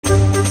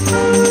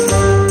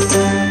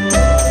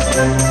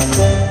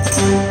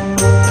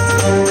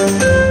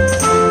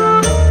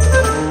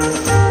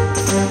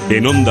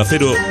En Onda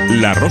Cero,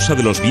 La Rosa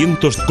de los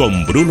Vientos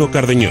con Bruno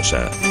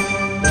Cardeñosa.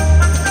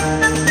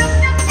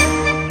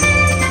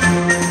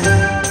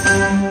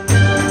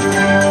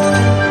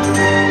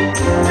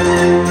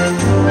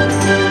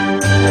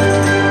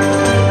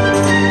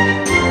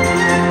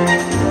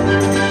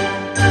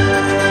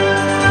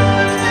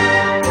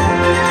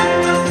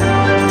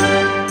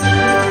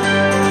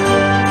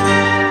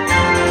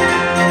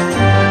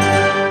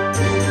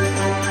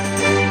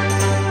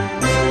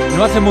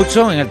 No hace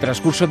mucho, en el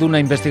transcurso de una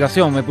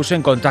investigación, me puse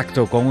en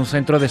contacto con un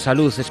centro de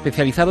salud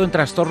especializado en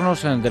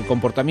trastornos del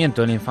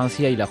comportamiento en la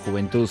infancia y la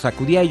juventud.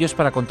 Acudí a ellos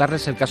para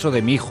contarles el caso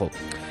de mi hijo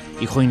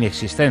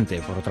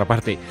inexistente, por otra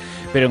parte,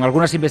 pero en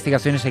algunas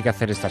investigaciones hay que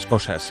hacer estas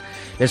cosas.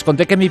 Les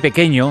conté que mi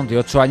pequeño, de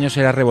 8 años,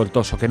 era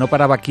revoltoso, que no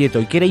paraba quieto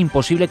y que era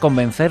imposible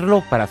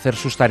convencerlo para hacer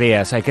sus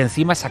tareas, que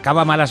encima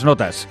sacaba malas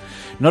notas.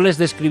 No les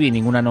describí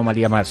ninguna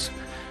anomalía más.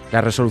 La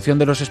resolución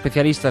de los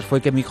especialistas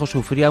fue que mi hijo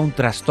sufría un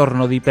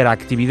trastorno de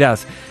hiperactividad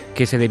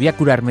que se debía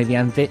curar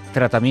mediante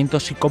tratamiento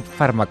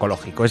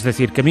psicofarmacológico. Es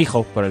decir, que mi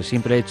hijo, por el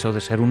simple hecho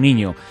de ser un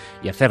niño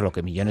y hacer lo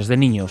que millones de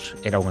niños,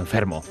 era un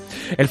enfermo.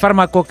 El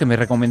fármaco que me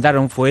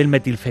recomendaron fue el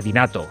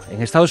metilfenidato.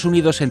 En Estados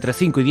Unidos, entre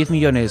 5 y 10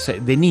 millones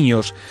de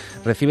niños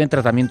reciben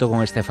tratamiento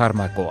con este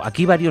fármaco.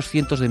 Aquí varios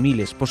cientos de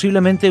miles,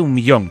 posiblemente 1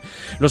 millón.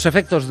 Los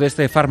efectos de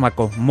este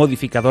fármaco,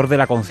 modificador de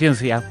la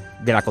conciencia,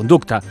 de la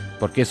conducta,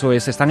 porque eso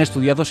es, están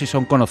estudiados y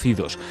son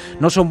conocidos.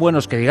 No son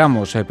buenos que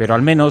digamos, pero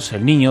al menos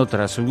el niño,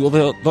 tras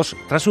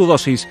su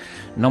dosis,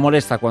 no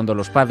molesta cuando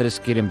los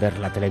padres quieren ver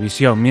la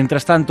televisión.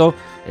 Mientras tanto,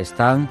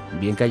 están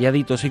bien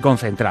calladitos y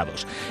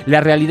concentrados. La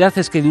realidad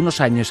es que de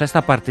unos años a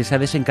esta parte se ha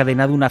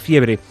desencadenado una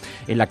fiebre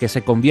en la que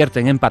se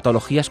convierten en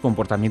patologías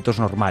comportamientos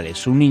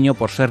normales. Un niño,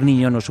 por ser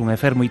niño, no es un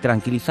enfermo y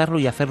tranquilizarlo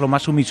y hacerlo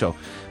más sumiso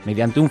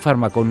mediante un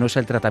fármaco no es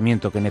el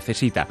tratamiento que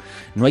necesita.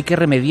 No hay que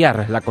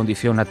remediar la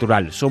condición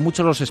natural. Son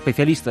muchos los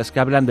especialistas que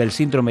hablan del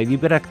síndrome de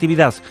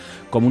hiperactividad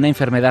como una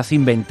enfermedad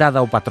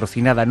inventada o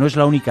patrocinada. No es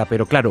la única,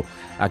 pero claro,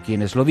 a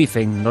quienes lo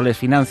dicen no les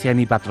financian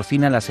ni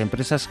patrocinan las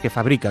empresas que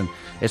fabrican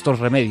estos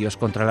remedios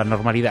contra la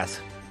normalidad.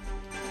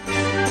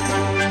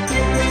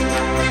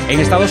 En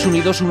Estados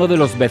Unidos, uno de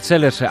los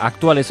bestsellers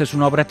actuales es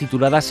una obra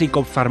titulada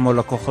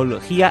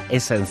Psicofarmacología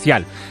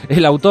Esencial.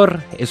 El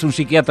autor es un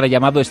psiquiatra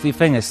llamado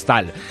Stephen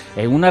Stahl.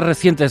 En unas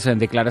recientes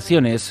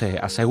declaraciones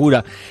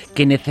asegura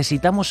que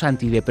necesitamos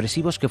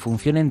antidepresivos que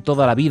funcionen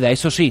toda la vida.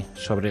 Eso sí,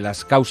 sobre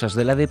las causas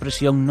de la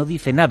depresión no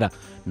dice nada.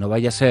 No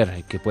vaya a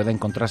ser que pueda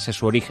encontrarse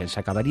su origen, se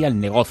acabaría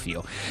el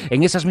negocio.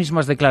 En esas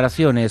mismas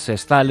declaraciones,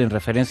 Stahl, en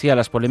referencia a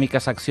las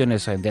polémicas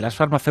acciones de las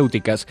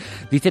farmacéuticas,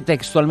 dice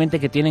textualmente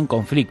que tienen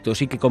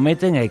conflictos y que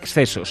cometen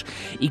excesos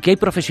y que hay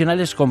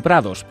profesionales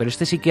comprados, pero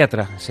este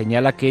psiquiatra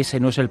señala que ese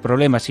no es el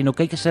problema, sino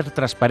que hay que ser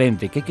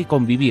transparente, que hay que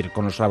convivir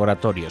con los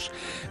laboratorios.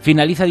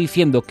 Finaliza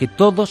diciendo que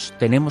todos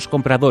tenemos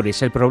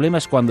compradores, el problema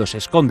es cuando se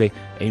esconde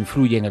e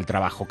influye en el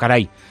trabajo.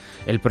 Caray,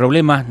 el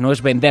problema no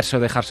es venderse o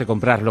dejarse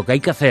comprar, lo que hay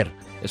que hacer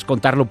es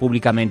contarlo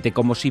públicamente,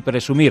 como si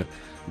presumir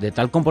de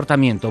tal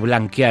comportamiento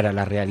blanqueara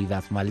la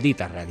realidad,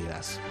 maldita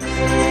realidad.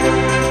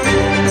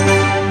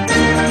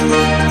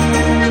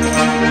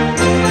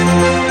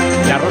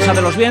 La Rosa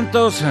de los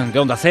Vientos de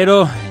Onda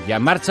Cero ya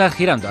en marcha,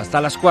 girando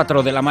hasta las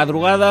 4 de la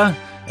madrugada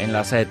en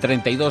las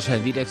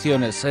 32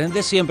 direcciones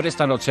de siempre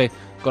esta noche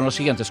con los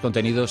siguientes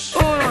contenidos.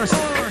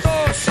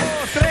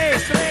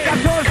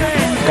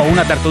 Con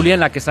una tertulia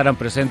en la que estarán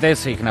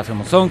presentes Ignacio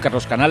Monzón,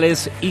 Carlos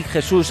Canales y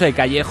Jesús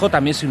Callejo.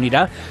 También se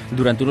unirá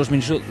durante unos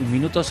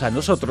minutos a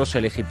nosotros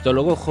el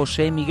egiptólogo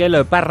José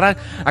Miguel Parra.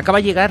 Acaba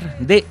de llegar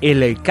de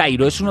El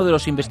Cairo. Es uno de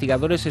los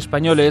investigadores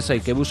españoles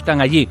que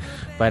buscan allí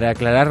para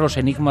aclarar los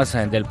enigmas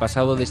del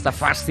pasado de esta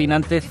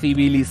fascinante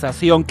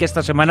civilización que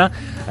esta semana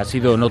ha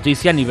sido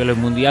noticia a nivel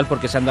mundial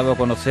porque se han dado a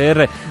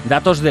conocer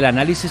datos del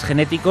análisis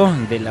genético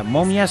de las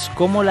momias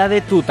como la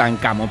de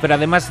Tutankamón. Pero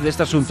además de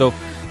este asunto,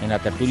 en la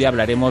tertulia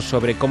hablaremos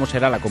sobre cómo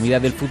será la comida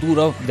del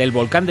futuro, del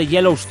volcán de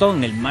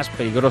Yellowstone, el más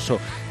peligroso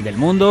del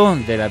mundo,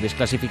 de la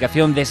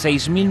desclasificación de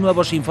 6.000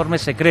 nuevos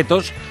informes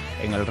secretos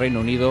en el Reino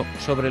Unido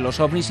sobre los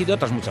ovnis y de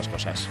otras muchas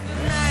cosas.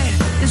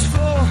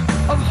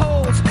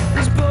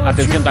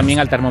 Atención también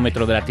al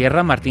termómetro de la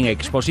Tierra. Martín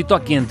Expósito,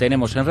 a quien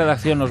tenemos en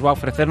redacción, nos va a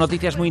ofrecer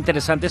noticias muy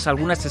interesantes,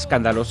 algunas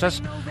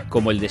escandalosas,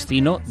 como el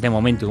destino, de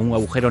momento, un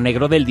agujero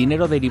negro del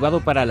dinero derivado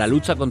para la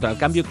lucha contra el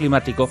cambio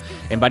climático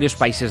en varios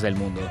países del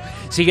mundo.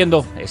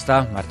 Siguiendo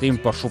está, Martín,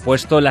 por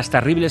supuesto, las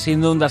terribles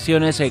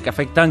inundaciones que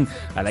afectan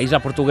a la isla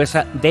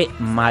portuguesa de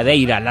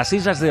Madeira, las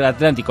islas del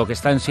Atlántico que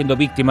están siendo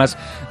víctimas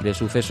de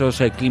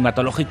sucesos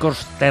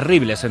climatológicos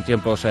terribles en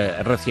tiempos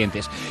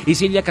recientes. Y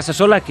Silvia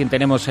Casasola, quien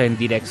tenemos en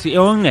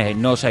dirección,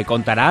 nos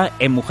contará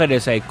en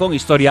Mujeres con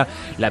Historia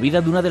la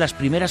vida de una de las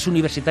primeras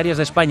universitarias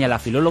de España, la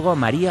filóloga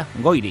María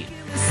Goiri.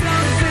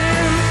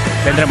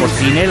 Tendremos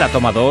cine, la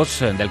toma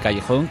 2 del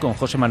Callejón con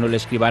José Manuel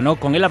Escribano.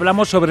 Con él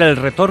hablamos sobre el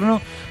retorno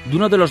de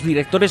uno de los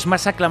directores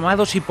más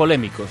aclamados y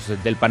polémicos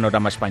del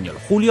panorama español,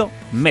 Julio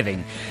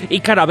Medem. Y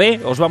cara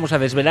B, os vamos a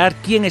desvelar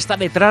quién está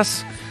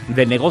detrás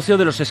del negocio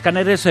de los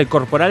escáneres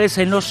corporales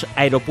en los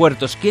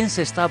aeropuertos, quién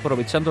se está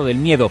aprovechando del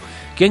miedo,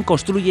 quién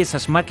construye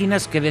esas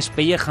máquinas que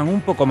despellejan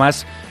un poco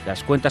más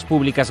las cuentas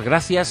públicas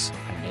gracias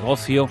al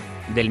negocio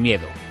del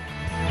miedo.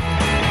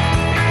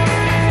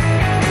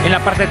 En la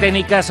parte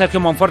técnica, Sergio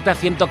Monforte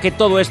haciendo que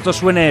todo esto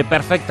suene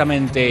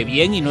perfectamente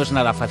bien, y no es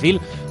nada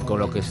fácil con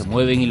lo que se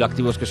mueven y lo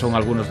activos que son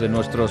algunos de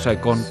nuestros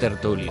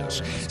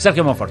contertulios.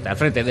 Sergio Monforte, al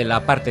frente de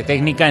la parte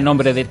técnica, en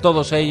nombre de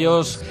todos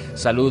ellos,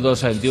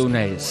 saludos de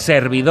un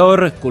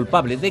servidor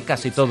culpable de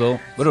casi todo,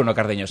 Bruno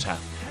Cardeñosa.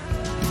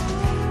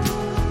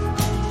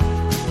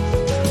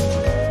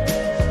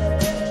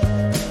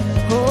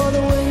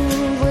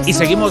 Y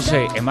seguimos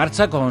en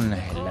marcha con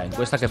la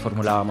encuesta que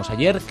formulábamos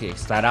ayer, que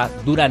estará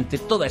durante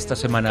toda esta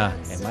semana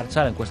en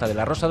marcha, la encuesta de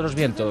la Rosa de los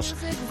Vientos,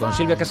 con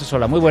Silvia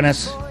Casasola. Muy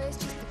buenas.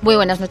 Muy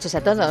buenas noches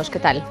a todos, ¿qué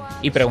tal?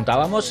 Y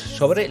preguntábamos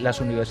sobre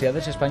las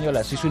universidades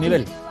españolas y su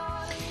nivel.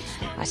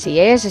 Así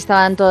es,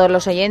 estaban todos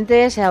los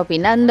oyentes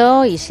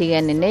opinando y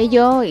siguen en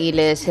ello, y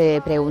les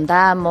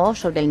preguntamos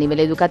sobre el nivel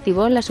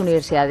educativo en las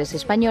universidades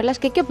españolas,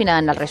 qué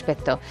opinaban al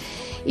respecto.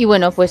 Y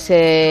bueno, pues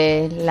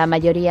la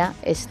mayoría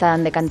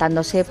están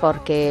decantándose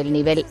porque el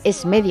nivel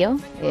es medio,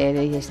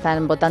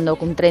 están votando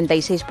con un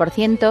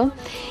 36%,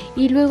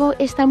 y luego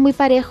están muy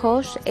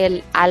parejos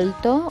el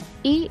alto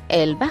y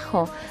el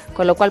bajo,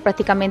 con lo cual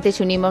prácticamente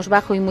si unimos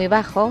bajo y muy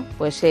bajo,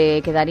 pues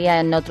quedaría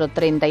en otro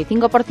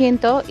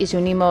 35%, y si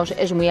unimos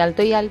es muy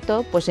alto y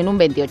alto, pues en un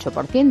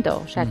 28%,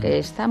 o sea que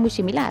está muy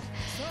similar.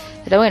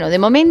 Pero bueno, de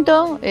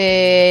momento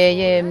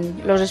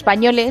los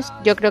españoles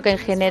yo creo que en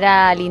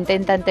general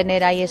intentan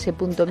tener ahí ese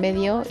punto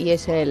medio, y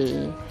es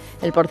el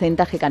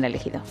porcentaje que han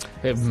elegido.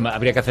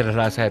 Habría que hacer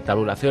las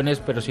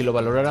tabulaciones, pero si lo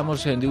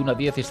valoráramos de 1 a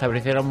 10 y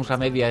estableciéramos la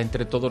media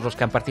entre todos los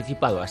que han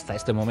participado hasta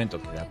este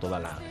momento, que da toda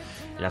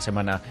la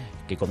semana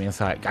que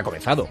ha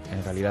comenzado,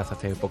 en realidad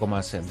hace poco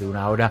más de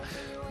una hora,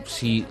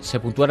 si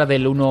se puntuara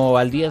del 1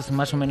 al 10,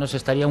 más o menos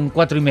estaría un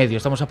 4,5.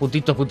 Estamos a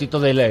puntito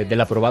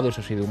del aprobado,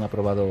 eso sí, de un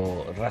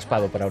aprobado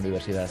raspado para la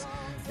Universidad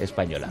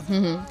Española.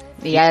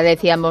 Y ya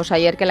decíamos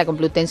ayer que la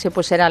Complutense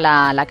pues era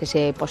la que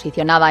se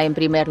posicionaba en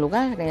primer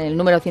lugar, el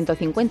número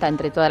 150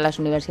 entre todas las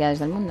universidades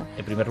del mundo.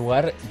 En primer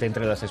lugar, de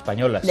entre las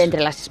españolas. De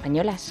entre las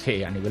españolas.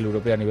 Sí, a nivel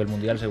europeo, a nivel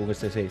mundial, según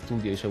este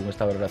estudio y según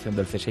esta valoración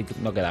del CSIC,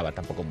 no quedaba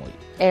tampoco muy...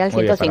 Era el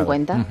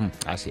 150.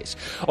 Así es.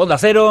 Onda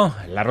Cero,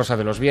 la Rosa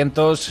de los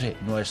Vientos,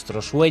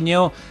 nuestro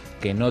sueño,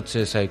 que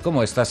noches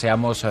como esta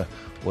seamos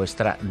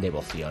vuestra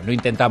devoción. Lo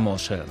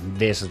intentamos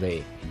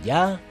desde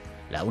ya,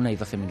 la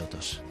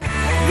 1:12.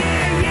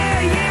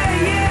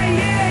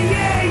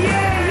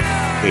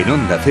 En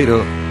Onda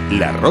Cero,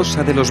 la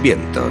Rosa de los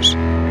Vientos.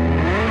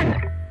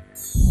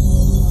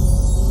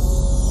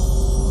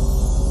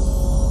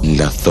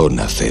 La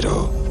Zona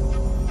Cero.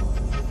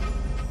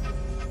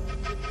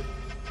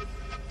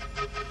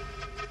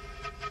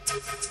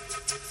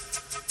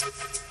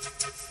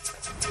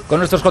 Con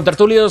nuestros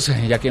contertulios,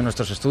 y aquí en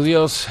nuestros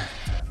estudios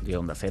de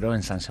Onda Cero,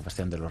 en San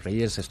Sebastián de los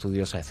Reyes,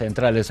 estudios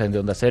centrales de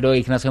Onda Cero.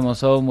 Ignacio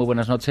Monzón, muy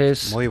buenas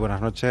noches. Muy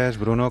buenas noches,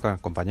 Bruno,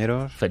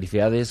 compañeros.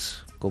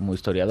 Felicidades como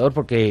historiador,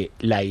 porque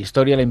la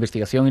historia, la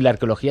investigación y la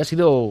arqueología ha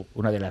sido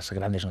una de las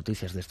grandes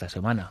noticias de esta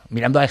semana.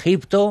 Mirando a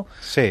Egipto,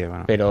 sí,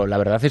 bueno, pero la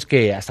verdad es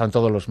que ha estado en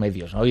todos los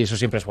medios, ¿no? Y eso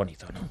siempre es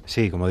bonito, ¿no?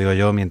 Sí, como digo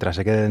yo, mientras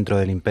se quede dentro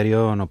del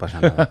imperio no pasa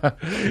nada.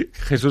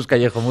 Jesús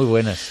Callejo, muy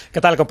buenas.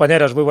 ¿Qué tal,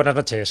 compañeros? Muy buenas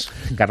noches.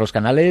 Carlos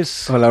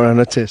Canales. Hola, buenas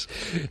noches.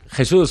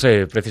 Jesús,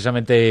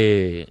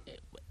 precisamente...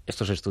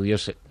 Estos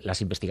estudios,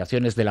 las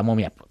investigaciones de la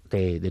momia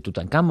de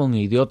Tutankamón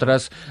y de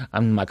otras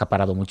han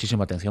acaparado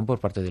muchísima atención por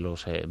parte de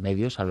los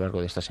medios a lo largo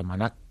de esta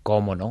semana.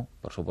 Cómo no,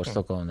 por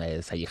supuesto, con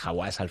Zahi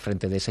Hawass al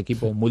frente de ese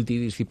equipo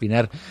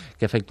multidisciplinar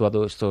que ha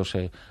efectuado estos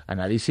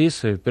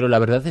análisis. Pero la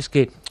verdad es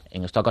que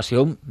en esta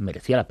ocasión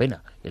merecía la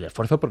pena el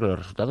esfuerzo, porque los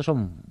resultados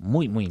son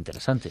muy, muy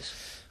interesantes.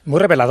 Muy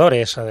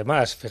reveladores,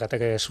 además. Fíjate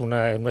que es un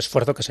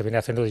esfuerzo que se viene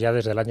haciendo ya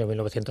desde el año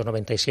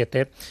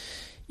 1997.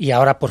 Y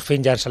ahora por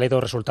fin ya han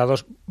salido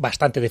resultados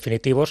bastante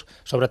definitivos,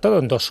 sobre todo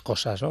en dos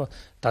cosas, ¿no?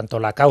 Tanto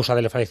la causa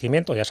del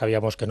fallecimiento, ya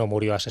sabíamos que no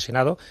murió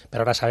asesinado,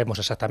 pero ahora sabemos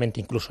exactamente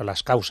incluso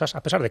las causas,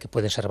 a pesar de que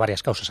pueden ser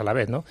varias causas a la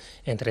vez, ¿no?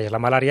 Entre ellas la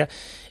malaria.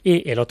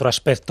 Y el otro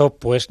aspecto,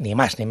 pues ni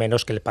más ni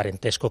menos que el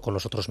parentesco con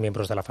los otros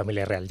miembros de la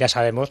familia real. Ya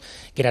sabemos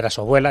quién era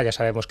su abuela, ya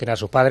sabemos quién era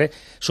su padre,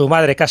 su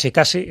madre casi,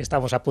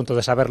 estamos a punto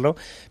de saberlo,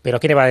 pero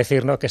quién iba a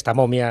decir, ¿no?, que esta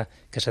momia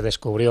que se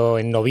descubrió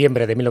en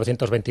noviembre de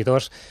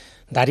 1922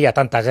 daría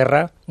tanta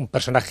guerra, un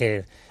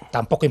personaje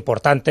tan poco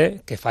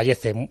importante que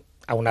fallece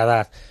a una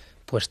edad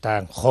pues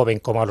tan joven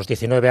como a los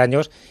 19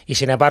 años, y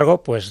sin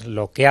embargo, pues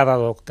lo que ha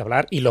dado que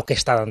hablar y lo que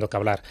está dando que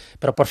hablar.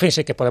 Pero por fin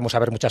sí que podemos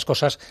saber muchas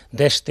cosas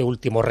de este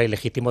último rey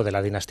legítimo de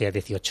la dinastía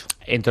 18.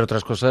 Entre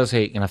otras cosas,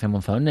 Ignacio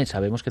Monzón,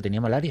 sabemos que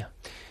tenía malaria.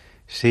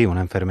 Sí,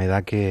 una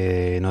enfermedad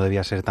que no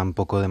debía ser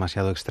tampoco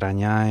demasiado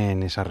extraña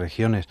en esas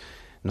regiones.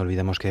 No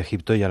olvidemos que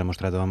Egipto, ya lo hemos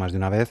tratado más de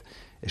una vez,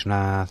 es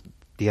una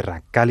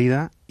tierra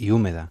cálida y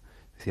húmeda.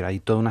 Es decir, hay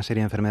toda una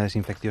serie de enfermedades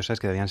infecciosas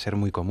que debían ser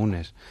muy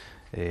comunes.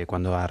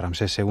 Cuando a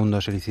Ramsés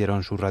II se le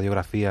hicieron sus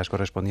radiografías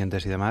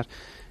correspondientes y demás,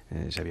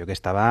 se vio que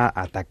estaba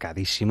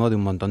atacadísimo de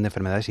un montón de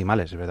enfermedades y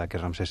males. Es verdad que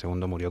Ramsés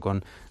II murió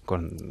con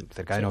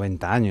cerca de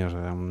 90 años.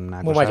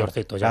 Una muy cosa,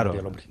 mayorcito ya, claro,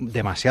 murió el hombre.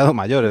 demasiado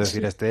mayor. Es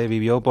decir, este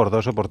vivió por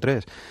 2 o por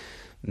 3.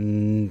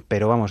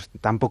 Pero vamos,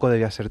 tampoco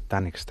debía ser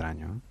tan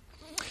extraño.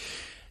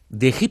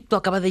 De Egipto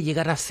acaba de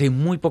llegar hace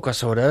muy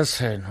pocas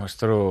horas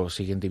nuestro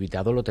siguiente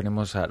invitado. Lo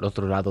tenemos al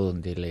otro lado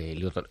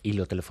del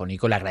hilo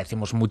telefónico. Le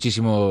agradecemos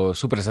muchísimo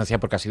su presencia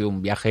porque ha sido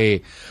un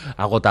viaje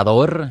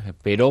agotador,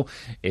 pero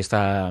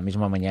esta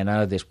misma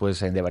mañana, después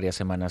de varias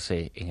semanas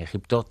en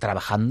Egipto,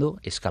 trabajando,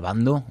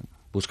 excavando,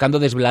 buscando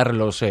desvelar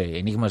los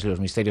enigmas y los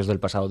misterios del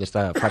pasado de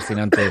esta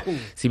fascinante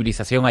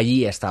civilización,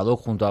 allí ha estado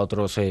junto a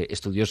otros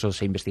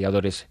estudiosos e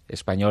investigadores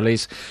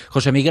españoles.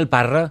 José Miguel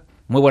Parra,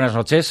 muy buenas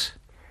noches.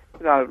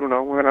 ¿Qué tal,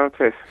 Bruno? Muy buenas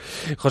noches.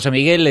 José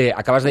Miguel,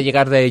 acabas de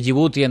llegar de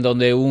Djibouti, en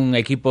donde un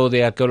equipo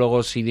de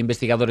arqueólogos y de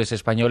investigadores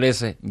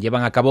españoles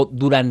llevan a cabo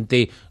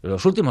durante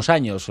los últimos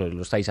años,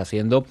 lo estáis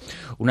haciendo,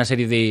 una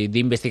serie de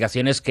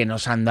investigaciones que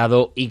nos han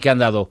dado y que han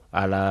dado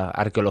a la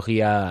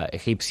arqueología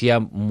egipcia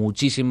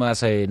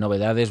muchísimas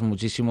novedades,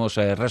 muchísimos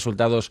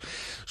resultados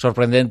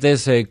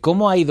sorprendentes.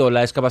 ¿Cómo ha ido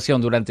la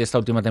excavación durante esta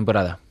última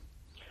temporada?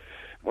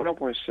 Bueno,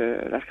 pues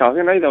la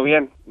excavación ha ido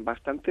bien,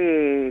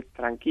 bastante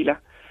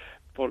tranquila,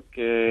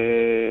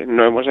 porque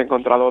no hemos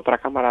encontrado otra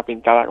cámara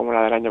pintada como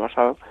la del año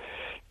pasado,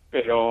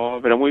 pero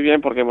muy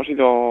bien, porque hemos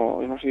ido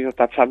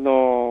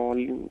tachando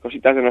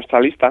cositas de nuestra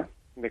lista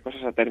de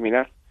cosas a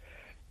terminar,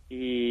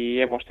 y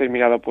hemos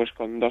terminado pues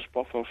con 2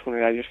 pozos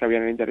funerarios que había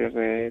en el interior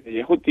de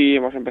Djibouti.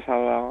 Hemos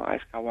empezado a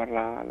excavar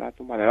la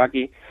tumba de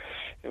Baki,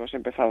 hemos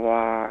empezado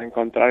a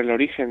encontrar el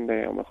origen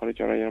o mejor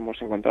dicho, no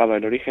hemos encontrado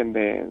el origen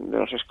de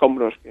los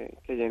escombros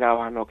que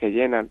llenaban o que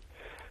llenan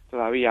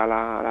todavía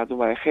la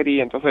tumba de Geri.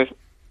 Entonces,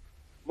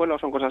 bueno,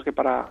 son cosas que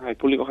para el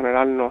público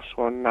general no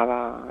son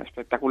nada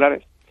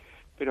espectaculares,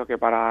 pero que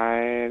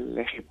para el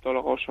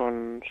egiptólogo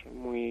son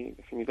muy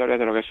definitorias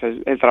de lo que es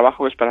el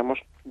trabajo que esperamos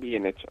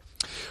bien hecho.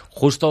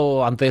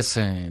 Justo antes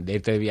de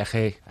irte de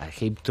viaje a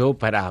Egipto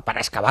para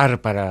excavar,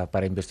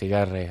 para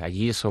investigar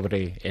allí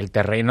sobre el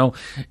terreno,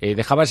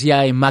 dejabas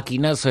ya en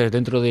máquinas,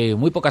 dentro de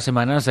muy pocas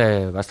semanas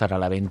va a estar a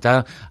la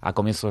venta a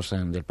comienzos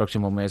del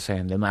próximo mes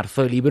de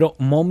marzo, el libro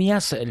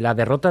Momias, la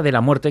derrota de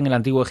la muerte en el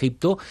Antiguo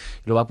Egipto.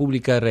 Lo va a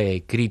publicar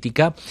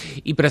Crítica,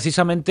 y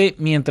precisamente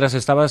mientras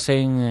estabas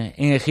en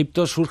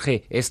Egipto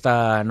surge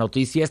esta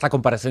noticia, esta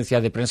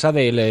comparecencia de prensa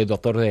del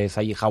doctor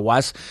Zahi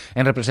Hawass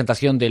en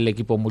representación del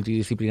equipo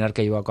multidisciplinar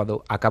que llevó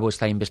a cabo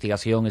esta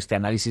investigación, este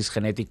análisis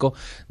genético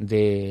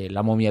de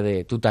la momia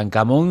de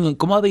Tutankamón.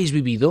 ¿Cómo habéis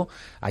vivido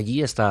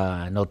allí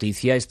esta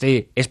noticia,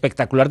 este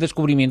espectacular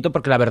descubrimiento?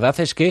 Porque la verdad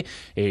es que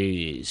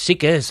sí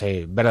que es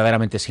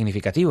verdaderamente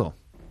significativo.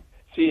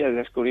 Sí, el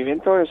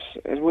descubrimiento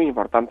es muy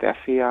importante.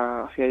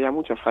 Hacía ya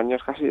muchos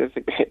años, casi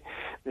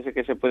desde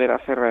que se pueden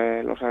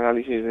hacer los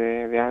análisis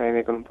de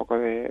ADN con un poco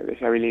de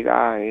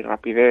fiabilidad y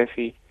rapidez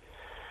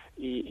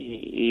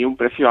y un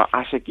precio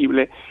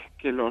asequible,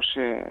 que los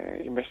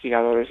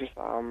investigadores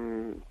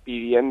estaban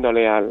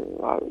pidiéndole al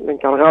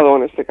encargado,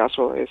 en este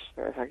caso es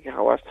Zahi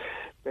Hawass,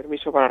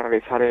 permiso para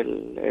realizar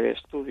el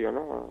estudio,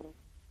 ¿no?,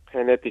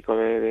 genético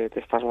de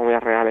estas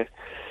momias reales.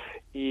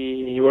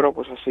 Y bueno,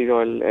 pues ha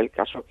sido el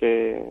caso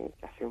que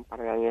hace un par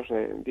de años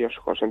dio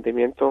su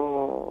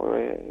consentimiento.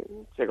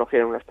 Se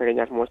cogieron unas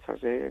pequeñas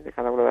muestras de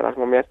cada una de las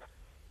momias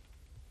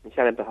y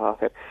se han empezado a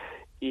hacer.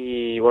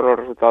 Y bueno, los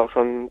resultados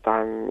son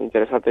tan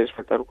interesantes y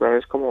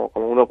espectaculares como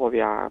uno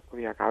podía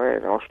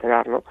caber o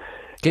esperar, ¿no?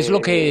 ¿Qué es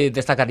lo que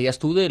destacarías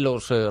tú de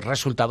los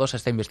resultados de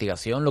esta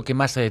investigación? ¿Lo que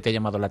más te ha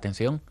llamado la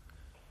atención?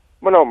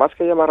 Bueno, más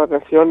que llamar la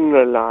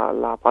atención,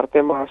 la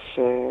parte más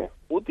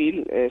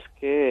útil es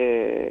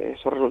que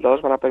esos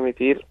resultados van a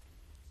permitir,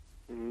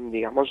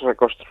 digamos,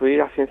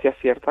 reconstruir a ciencia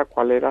cierta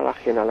cuál era la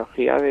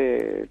genealogía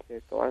de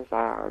toda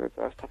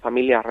esta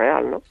familia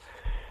real, ¿no?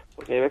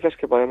 Porque hay veces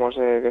que podemos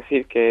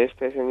decir que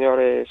este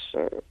señor es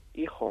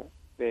hijo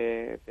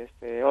de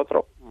este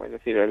otro, es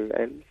decir,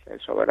 el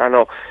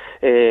soberano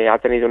ha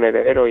tenido un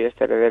heredero y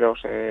este heredero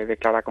se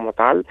declara como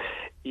tal,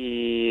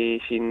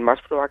 y sin más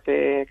prueba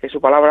que su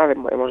palabra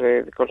hemos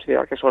de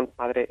considerar que son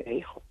padre e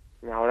hijo.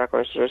 Ahora con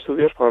estos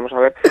estudios podemos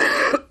saber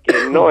que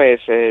no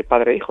es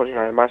padre e hijo,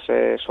 sino además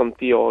son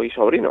tío y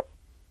sobrino.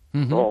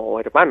 Uh-huh. O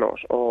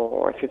hermanos,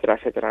 o etcétera,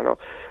 etcétera, ¿no?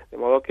 De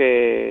modo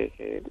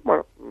que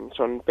bueno,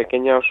 son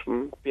pequeñas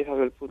piezas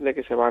del puzzle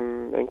que se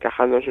van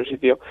encajando en su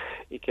sitio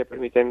y que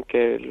permiten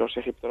que los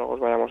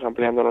egiptólogos vayamos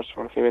ampliando nuestros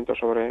conocimientos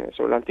sobre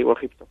el Antiguo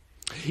Egipto.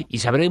 Y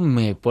se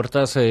abren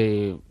puertas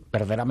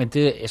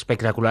verdaderamente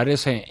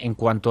espectaculares en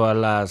cuanto a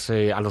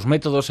los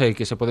métodos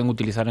que se pueden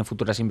utilizar en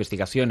futuras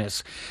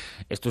investigaciones.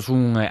 Esto es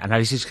un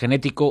análisis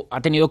genético.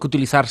 Ha tenido que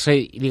utilizarse,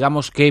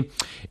 digamos que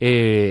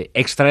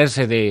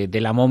extraerse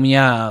de la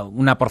momia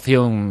una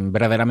porción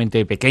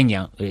verdaderamente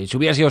pequeña. Si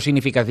hubiera sido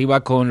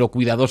significativa, con lo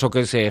cuidadoso que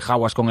es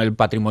Hawass con el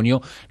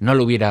patrimonio, no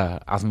lo hubiera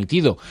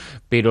admitido.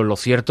 Pero lo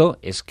cierto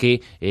es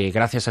que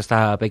gracias a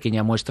esta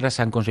pequeña muestra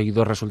se han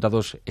conseguido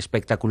resultados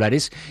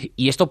espectaculares,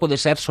 y esto puede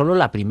ser solo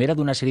la primera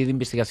de una serie de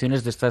investigaciones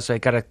de estas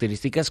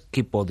características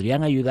que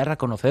podrían ayudar a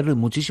conocer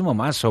muchísimo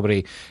más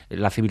sobre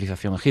la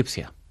civilización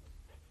egipcia.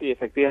 Sí,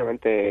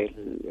 efectivamente,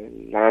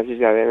 el análisis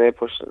de ADN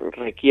pues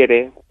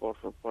requiere,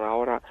 por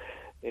ahora,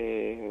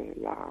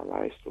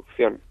 la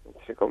destrucción,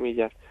 entre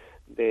comillas,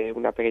 de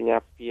una pequeña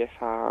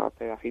pieza,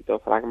 pedacito,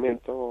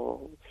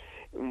 fragmento,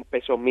 un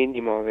peso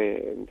mínimo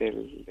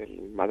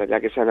del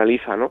material que se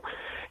analiza, ¿no?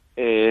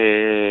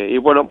 Y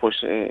bueno, pues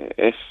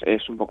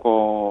es un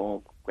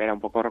poco, era un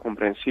poco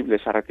comprensible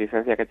esa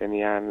reticencia que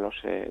tenían los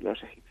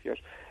egipcios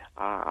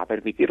a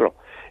permitirlo.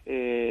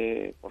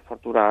 Por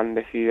fortuna han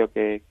decidido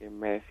que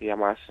merecía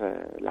más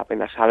la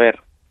pena saber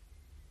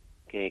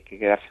que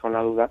quedarse con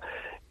la duda,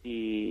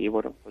 y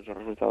bueno, pues los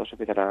resultados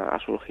empiezan a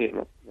surgir,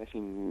 ¿no? Es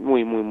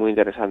muy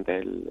interesante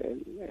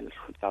el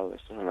resultado de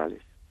estos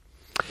análisis.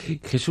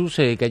 Jesús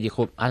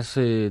Callejo, has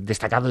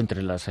destacado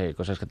entre las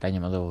cosas que te han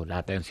llamado la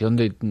atención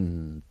de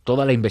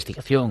toda la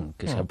investigación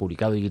que se ha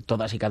publicado y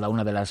todas y cada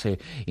una de las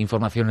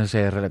informaciones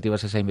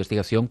relativas a esa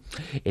investigación,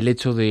 el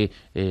hecho de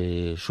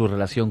su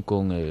relación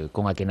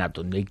con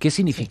Akenatón. ¿Qué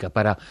significa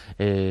para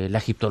la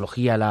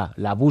egiptología,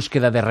 la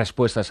búsqueda de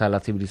respuestas a la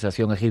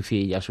civilización egipcia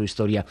y a su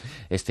historia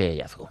este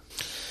hallazgo?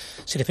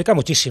 Significa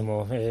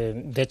muchísimo.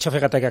 De hecho,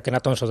 fíjate que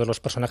Akenatón es uno de los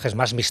personajes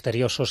más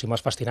misteriosos y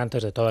más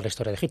fascinantes de toda la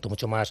historia de Egipto,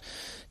 mucho más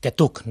que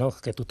Tuk, ¿no?,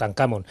 que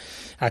Tutankamón.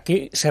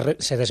 Aquí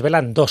se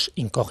desvelan dos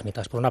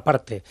incógnitas. Por una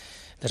parte,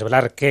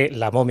 desvelar que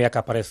la momia que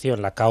apareció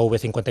en la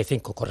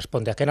KV-55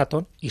 corresponde a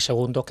Akenatón, y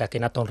segundo, que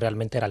Akenatón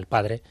realmente era el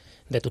padre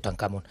de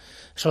Tutankamón.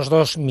 Esos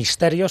dos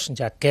misterios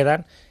ya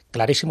quedan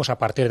clarísimos a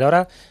partir de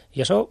ahora,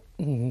 y eso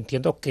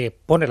entiendo que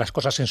pone las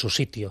cosas en su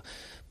sitio,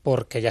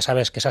 porque ya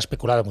sabes que se ha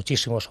especulado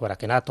muchísimo sobre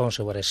Akenatón,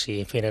 sobre si,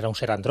 en fin, era un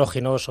ser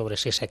andrógino, sobre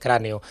si ese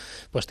cráneo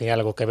pues tenía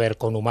algo que ver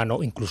con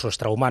humano, incluso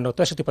extrahumano,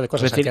 todo ese tipo de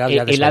cosas. Es decir, han quedado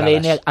ya desveladas.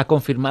 El ADN ha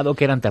confirmado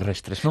que eran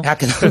terrestres, ¿no? Ha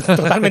quedado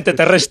totalmente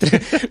terrestre,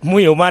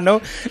 muy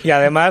humano, y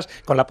además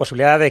con la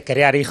posibilidad de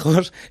crear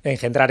hijos, de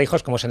engendrar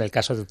hijos, como es en el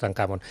caso de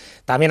Tutankamón.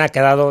 También han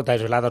quedado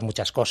desveladas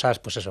muchas cosas,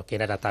 pues eso,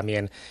 quién era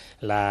también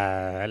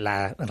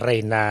la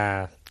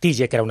reina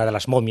Tille, que era una de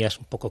las momias,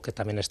 un poco que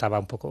también estaba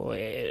un poco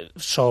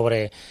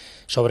sobre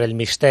el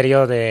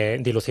misterio de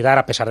dilucidar,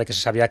 a pesar de que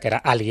se sabía que era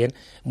alguien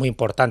muy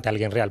importante,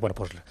 alguien real. Bueno,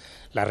 pues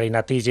la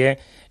reina Tille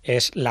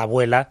es la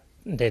abuela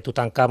de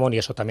Tutankamón, y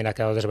eso también ha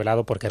quedado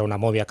desvelado porque era una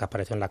momia que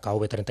apareció en la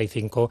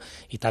KV-35,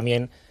 y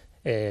también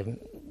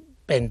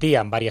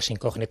pendían varias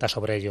incógnitas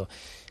sobre ello.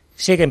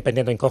 Siguen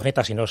pendiendo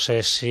incógnitas, y no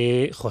sé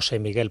si José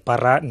Miguel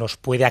Parra nos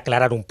puede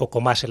aclarar un poco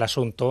más el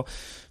asunto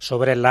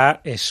sobre la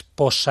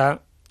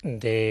esposa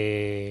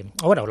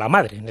la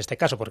madre en este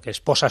caso, porque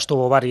esposas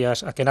tuvo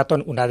varias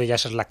Akenatón, una de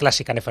ellas es la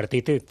clásica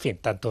Nefertiti, en fin,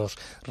 tantos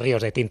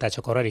ríos de tinta ha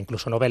hecho correr,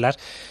 incluso novelas,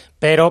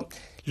 pero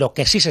lo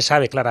que sí se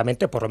sabe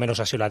claramente, por lo menos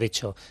así lo ha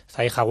dicho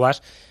Zahi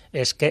Hawass,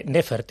 es que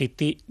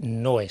Nefertiti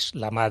no es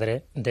la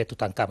madre de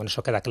Tutankamón,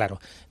 eso queda claro.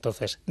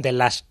 Entonces, de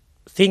las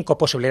 5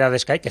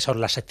 posibilidades que hay, que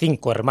son las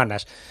 5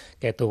 hermanas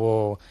que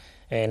tuvo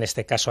en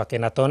este caso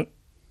Akenatón,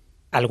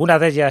 ¿alguna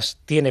de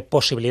ellas tiene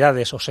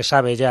posibilidades, o se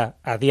sabe ya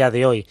a día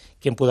de hoy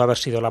quién pudo haber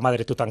sido la madre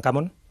de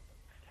Tutankamón?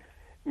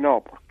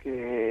 No,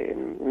 porque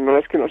no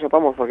es que no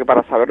sepamos, porque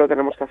para saberlo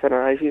tenemos que hacer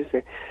análisis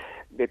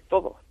de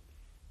todo.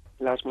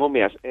 Las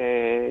momias,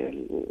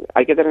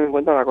 hay que tener en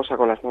cuenta una cosa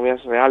con las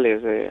momias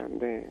reales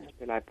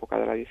de la época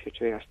de la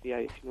 18 dinastía,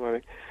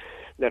 19,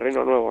 del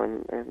Reino Nuevo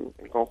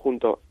en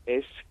conjunto,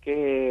 es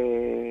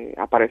que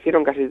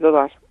aparecieron casi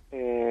todas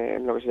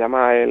en lo que se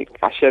llama el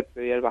cachet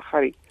de El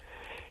Bahari.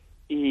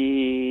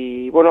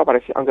 Y bueno,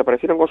 aunque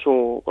aparecieron con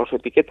su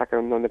etiqueta, que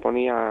donde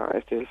ponía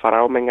el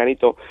faraón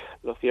menganito,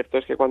 lo cierto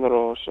es que cuando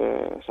los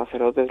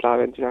sacerdotes de la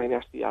 21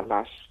 dinastía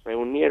las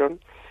reunieron,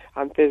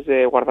 antes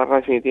de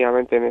guardarlas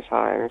definitivamente en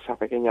esa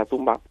pequeña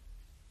tumba,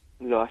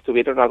 las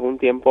tuvieron algún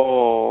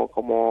tiempo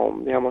como,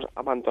 digamos,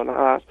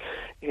 abandonadas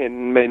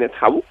en Medinet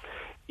Habu,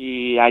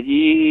 y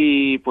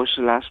allí pues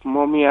las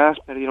momias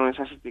perdieron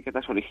esas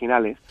etiquetas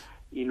originales.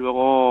 Y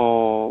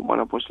luego,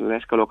 bueno, pues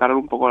les colocaron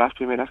un poco las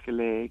primeras que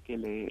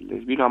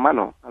les vino a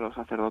mano a los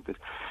sacerdotes.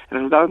 El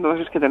resultado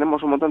entonces es que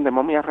tenemos un montón de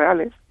momias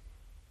reales,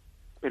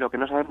 pero que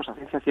no sabemos a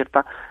ciencia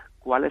cierta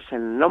cuál es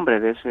el nombre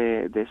de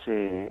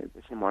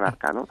ese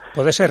monarca, ¿no?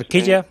 ¿Puede ser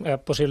Quilla,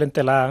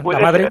 posiblemente la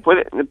madre?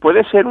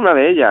 Puede ser una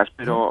de ellas,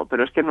 pero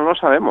es que no lo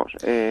sabemos.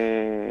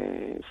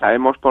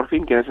 Sabemos por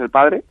fin quién es el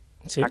padre,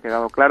 sí. Ha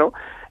quedado claro.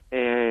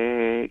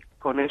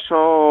 Con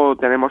eso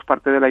tenemos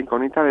parte de la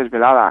incógnita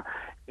desvelada.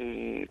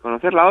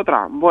 ¿Conocer la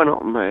otra? Bueno,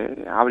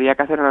 habría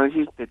que hacer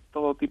análisis de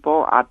todo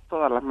tipo a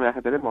todas las momias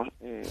que tenemos.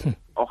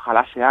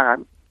 Ojalá se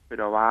hagan,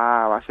 pero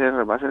va a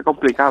ser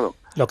complicado.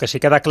 Lo que sí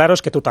queda claro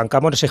es que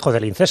Tutankamón es hijo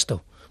del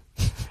incesto.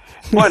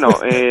 Bueno,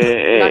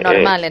 lo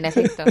normal en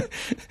Egipto.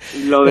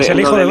 Es el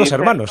hijo de dos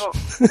hermanos.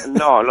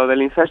 No, lo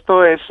del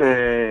incesto es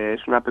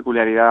una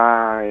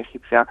peculiaridad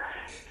egipcia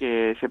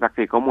que se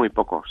practicó muy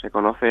poco. Se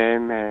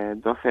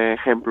conocen 12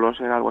 ejemplos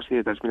en algo así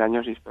de 3.000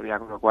 años de historia,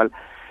 con lo cual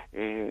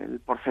el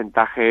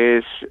porcentaje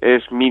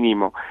es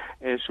mínimo.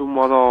 Es un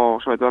modo,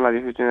 sobre todo en la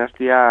 18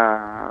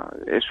 dinastía,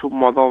 es un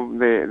modo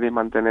de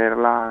mantener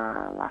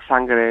la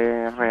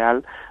sangre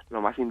real lo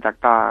más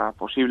intacta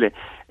posible.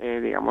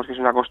 Digamos que es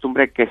una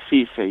costumbre que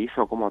sí se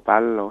hizo como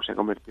tal o se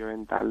convirtió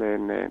en tal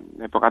en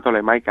época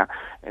tolemaica.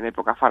 En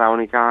época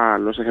faraónica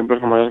los ejemplos,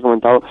 como ya has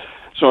comentado,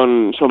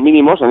 son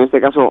mínimos. En este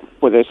caso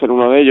puede ser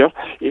uno de ellos,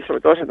 y sobre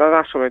todo se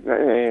trata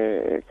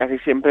casi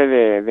siempre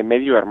de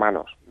medio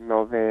hermanos,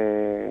 no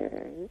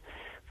de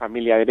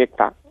familia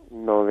directa,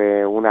 no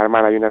de una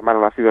hermana y un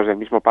hermano nacidos del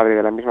mismo padre y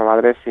de la misma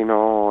madre,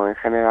 sino en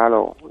general,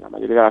 o la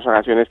mayoría de las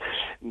ocasiones,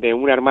 de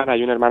una hermana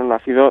y un hermano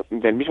nacido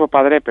del mismo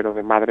padre, pero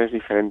de madres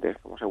diferentes,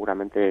 como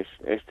seguramente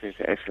es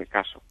el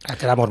caso.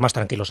 Quedamos más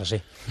tranquilos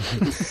así.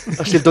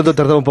 Así el tonto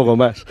tardó un poco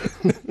más.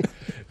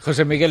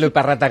 José Miguel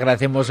Parra, te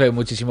agradecemos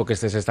muchísimo que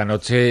estés esta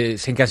noche.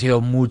 Sé que han sido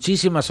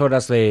muchísimas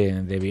horas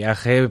de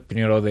viaje,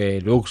 primero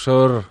de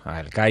Luxor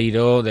al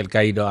Cairo, del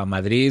Cairo a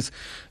Madrid.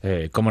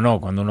 Cómo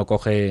no, cuando uno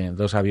coge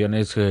 2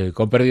 aviones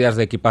con pérdidas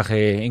de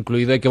equipaje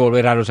incluido, hay que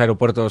volver a los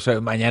aeropuertos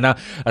mañana.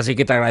 Así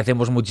que te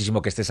agradecemos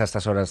muchísimo que estés a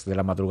estas horas de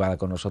la madrugada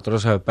con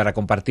nosotros para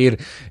compartir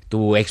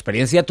tu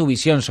experiencia, tu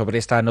visión sobre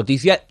esta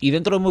noticia. Y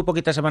dentro de muy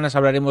poquitas semanas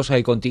hablaremos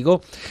contigo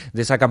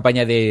de esa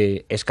campaña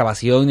de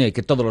excavación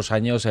que todos los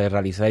años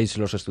realizáis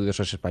los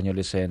estudiosos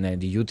españoles en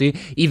Djibouti,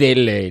 y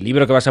del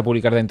libro que vas a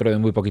publicar dentro de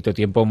muy poquito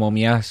tiempo,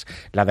 Momias,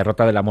 la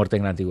derrota de la muerte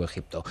en el Antiguo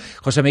Egipto.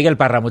 José Miguel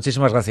Parra,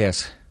 muchísimas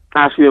gracias.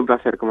 Ha sido un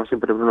placer, como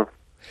siempre, Bruno.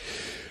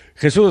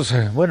 Jesús,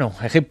 bueno,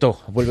 Egipto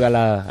vuelve a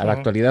la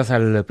actualidad,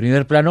 al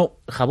primer plano.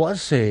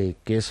 Hawass,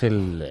 que es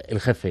el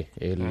jefe,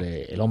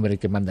 el hombre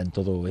que manda en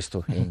todo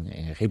esto en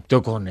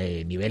Egipto, con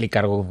nivel y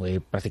cargo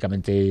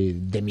prácticamente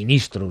de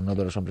ministro, uno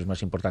de los hombres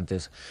más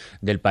importantes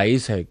del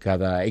país.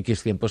 Cada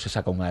X tiempo se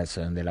saca un as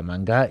de la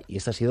manga, y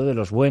este ha sido de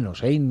los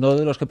buenos, no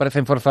de los que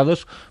parecen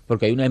forzados,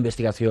 porque hay una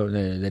investigación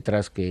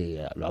detrás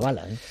que lo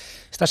avala.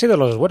 Este ha sido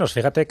los buenos,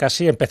 fíjate,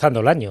 casi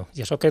empezando el año.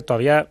 Y eso que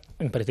todavía,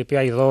 en principio,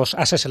 hay 2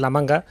 ases en la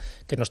manga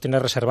que nos tiene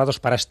reservados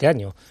para este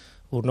año.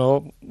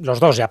 Los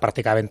dos ya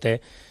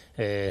prácticamente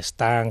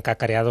están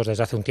cacareados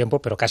desde hace un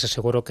tiempo, pero casi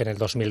seguro que en el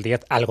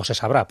 2010 algo se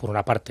sabrá. Por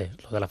una parte,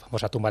 lo de la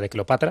famosa tumba de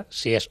Cleopatra,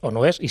 si es o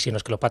no es, y si no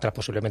es Cleopatra,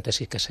 posiblemente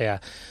sí que sea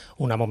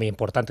una momia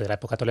importante de la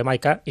época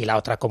tolemaica, y la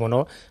otra, como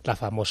no, la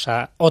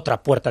famosa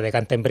otra puerta de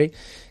Canterbury,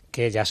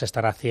 que ya se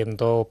están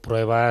haciendo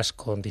pruebas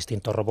con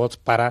distintos robots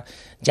para,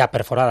 ya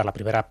perforada la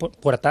primera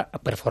puerta,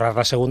 perforar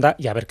la segunda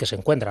y a ver qué se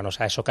encuentran. O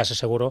sea, eso casi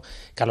seguro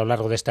que a lo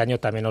largo de este año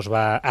también nos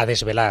va a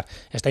desvelar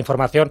esta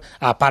información,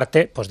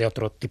 aparte pues de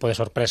otro tipo de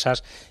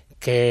sorpresas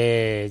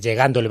que,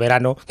 llegando el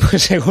verano,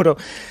 pues seguro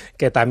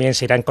que también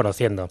se irán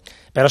conociendo.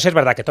 Pero sí es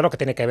verdad que todo lo que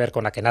tiene que ver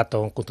con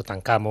Akenatón, con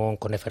Tutankamón,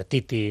 con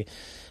Nefertiti,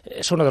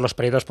 es uno de los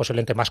periodos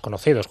posiblemente más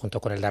conocidos, junto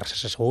con el de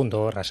Ramsés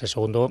II. Ramsés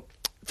II,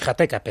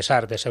 fíjate que a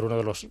pesar de ser uno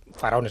de los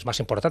faraones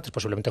más importantes,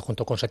 posiblemente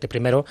junto con Seti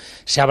I,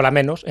 se habla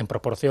menos en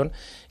proporción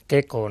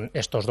que con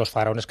estos 2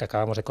 faraones que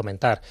acabamos de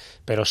comentar.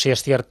 Pero sí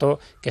es cierto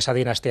que esa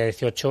dinastía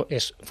 18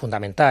 es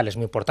fundamental, es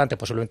muy importante,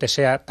 posiblemente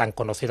sea tan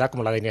conocida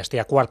como la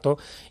dinastía IV,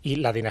 y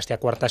la dinastía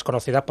IV es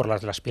conocida por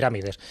las de las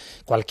pirámides.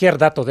 Cualquier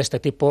dato de este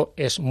tipo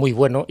es muy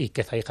bueno, y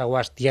que Zahi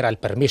Hawass diera el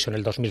permiso en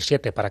el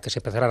 2007 para que se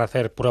empezaran a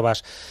hacer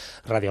pruebas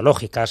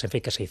radiológicas, en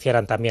fin, que se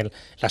hicieran también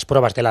las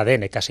pruebas del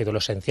ADN, que ha sido lo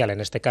esencial en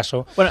este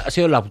caso. Bueno, ha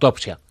sido la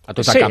autopsia a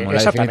Tutankamón, sí,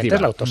 exactamente,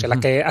 es la autopsia la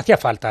que hacía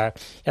falta.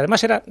 Y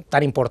además era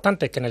tan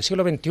importante que en el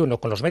siglo XXI,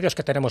 con los medios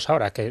que tenemos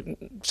ahora, que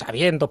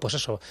sabiendo, pues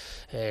eso,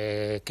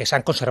 que se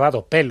han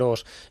conservado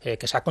pelos,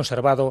 que se ha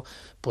conservado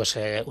pues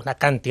una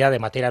cantidad de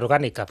materia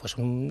orgánica, pues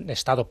un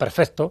estado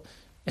perfecto.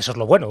 Eso es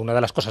lo bueno, una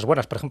de las cosas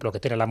buenas, por ejemplo, que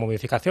tiene la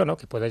momificación, ¿no?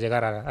 Que puede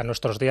llegar a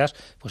nuestros días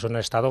pues en un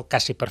estado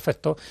casi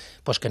perfecto,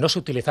 pues que no se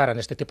utilizaran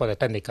este tipo de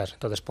técnicas.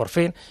 Entonces, por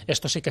fin,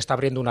 esto sí que está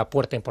abriendo una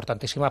puerta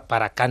importantísima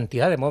para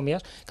cantidad de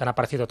momias que han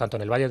aparecido tanto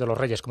en el Valle de los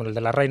Reyes como en el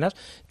de las Reinas,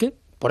 que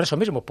por eso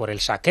mismo, por el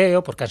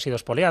saqueo, porque han sido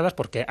expoliadas,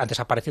 porque han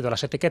desaparecido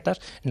las etiquetas,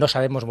 no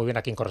sabemos muy bien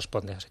a quién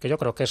corresponde. Así que yo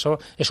creo que eso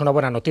es una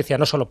buena noticia,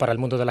 no solo para el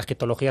mundo de la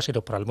egiptología,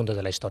 sino para el mundo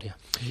de la historia.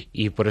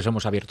 Y por eso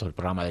hemos abierto el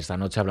programa de esta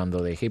noche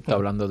hablando de Egipto,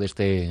 hablando de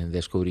este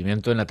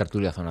descubrimiento en la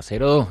tertulia Zona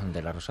Cero,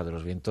 de La Rosa de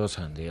los Vientos,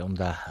 de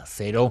Onda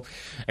Cero.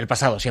 El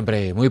pasado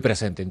siempre muy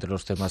presente entre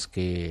los temas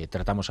que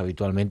tratamos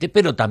habitualmente,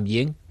 pero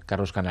también,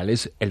 Carlos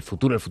Canales, el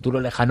futuro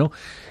lejano.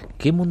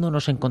 ¿Qué mundo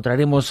nos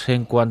encontraremos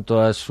en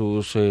cuanto a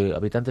sus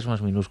habitantes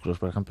más minúsculos?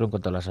 Por ejemplo, en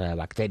cuanto a las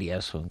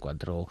bacterias o en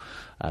cuanto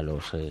a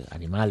los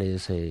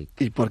animales.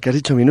 ¿Y por qué has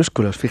dicho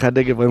minúsculos?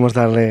 Fíjate que podemos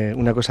darle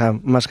una cosa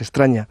más que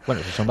extraña.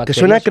 Bueno, si son ¿Te bacterias,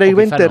 suena Craig o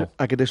quizá Venter? no.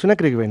 ¿A qué te suena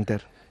Craig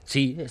Venter?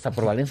 Sí, está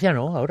por Valencia,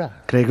 ¿no?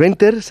 Ahora. Craig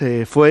Venter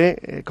se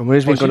fue, como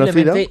es bien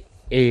conocido.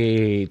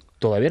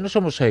 Todavía no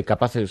somos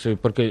capaces,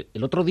 porque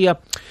el otro día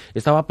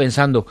estaba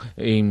pensando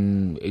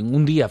en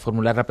un día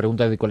formular la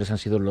pregunta de cuáles han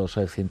sido los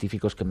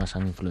científicos que más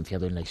han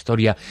influenciado en la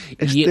historia.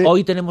 Y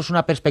hoy tenemos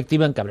una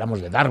perspectiva en que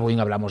hablamos de Darwin,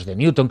 hablamos de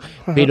Newton,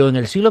 pero en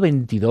el siglo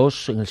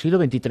XXII, en el siglo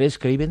XXIII,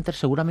 Craig Venter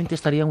seguramente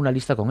estaría en una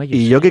lista con ellos.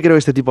 Y yo que creo que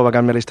este tipo va a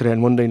cambiar la historia del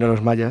mundo y no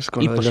los mayas.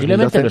 Y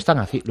posiblemente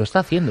lo está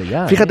haciendo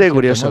ya. Fíjate qué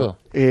curioso.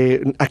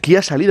 Aquí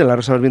ha salido en La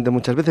Rosa de los Vientos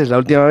muchas veces. La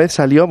última vez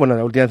salió,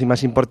 la última vez y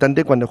más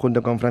importante, cuando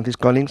junto con Francis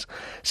Collins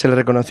se le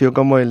reconoció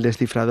como el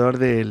descifrador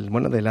de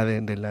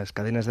las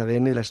cadenas de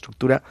ADN y de la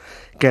estructura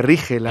que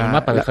rige el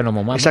mapa del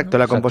genoma humano. Exacto,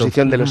 la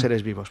composición de los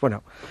seres vivos.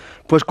 Bueno,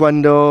 pues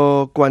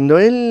cuando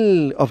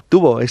él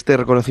obtuvo este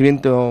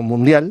reconocimiento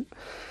mundial,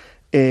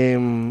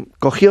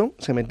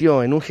 se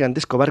metió en un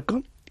gigantesco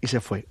barco y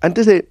se fue.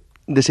 Antes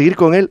de seguir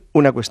con él,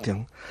 una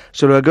cuestión.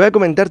 Sobre lo que voy a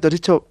comentar, te has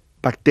dicho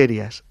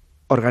bacterias,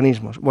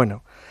 organismos.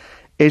 Bueno,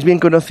 es bien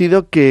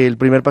conocido que el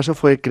primer paso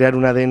fue crear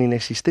un ADN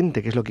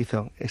inexistente, que es lo que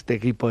hizo este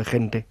equipo de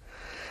gente,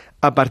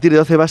 a partir de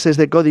 12 bases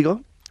de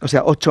código, o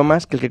sea, 8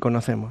 más que el que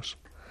conocemos.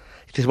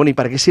 Y dices, bueno, ¿y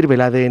para qué sirve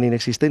el ADN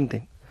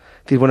inexistente?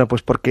 Dices, bueno,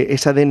 pues porque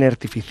es ADN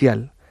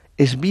artificial,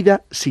 es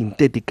vida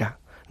sintética,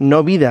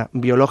 no vida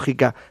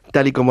biológica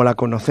tal y como la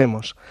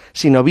conocemos,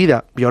 sino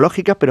vida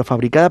biológica pero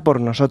fabricada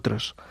por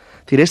nosotros.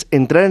 Es decir, es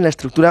entrar en la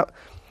estructura,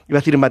 iba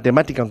a decir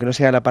matemática, aunque no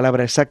sea la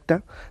palabra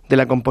exacta, de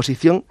la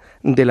composición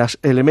de los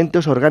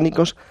elementos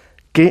orgánicos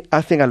que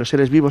hacen a los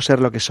seres vivos ser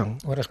lo que son.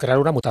 Bueno, es crear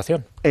una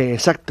mutación.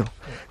 Exacto.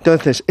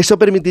 Entonces, eso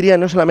permitiría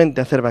no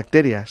solamente hacer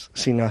bacterias,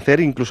 sino hacer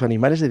incluso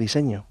animales de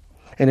diseño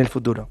en el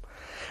futuro.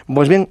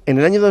 Pues bien, en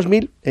el año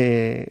 2000,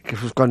 que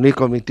fue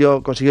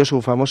cuando consiguió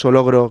su famoso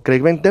logro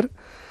Craig Venter,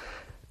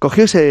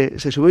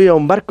 se subió a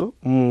un barco,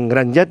 un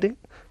gran yate,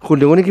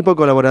 junto con un equipo de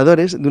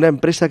colaboradores de una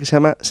empresa que se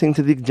llama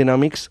Synthetic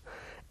Genomics,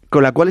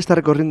 con la cual está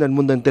recorriendo el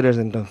mundo entero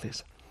desde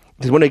entonces.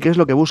 Entonces, bueno, ¿y qué es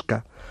lo que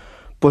busca?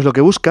 Pues lo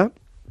que busca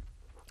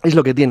es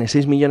lo que tiene,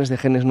 6 millones de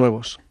genes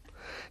nuevos.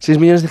 6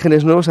 millones de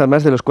genes nuevos,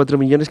 además de los 4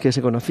 millones que ya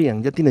se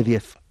conocían. Ya tiene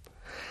 10.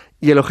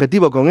 Y el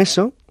objetivo con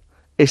eso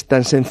es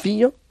tan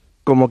sencillo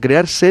como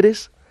crear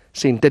seres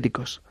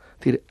sintéticos. Es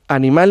decir,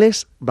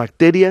 animales,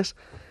 bacterias,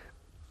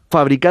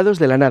 fabricados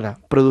de la nada,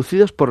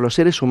 producidos por los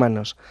seres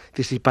humanos.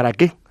 ¿Y para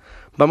qué?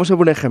 Vamos a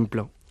ver un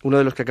ejemplo. Uno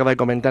de los que acaba de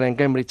comentar en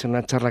Cambridge en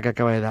una charla que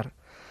acaba de dar.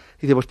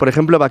 Dice, pues por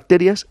ejemplo,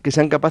 bacterias que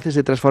sean capaces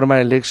de transformar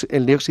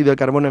el dióxido de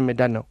carbono en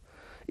metano.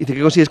 Y dice,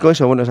 ¿qué consigues con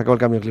eso? Bueno, se acabó el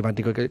cambio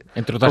climático.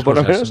 Entre otras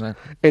cosas.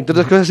 Entre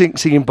otras cosas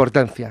sin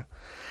importancia.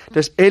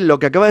 Entonces, él lo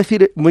que acaba de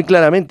decir muy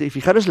claramente, y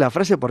fijaros la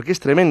frase porque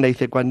es tremenda,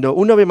 dice, cuando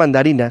uno ve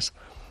mandarinas,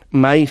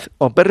 maíz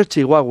o perros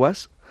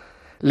chihuahuas,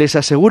 les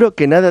aseguro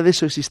que nada de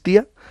eso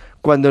existía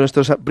cuando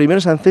nuestros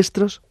primeros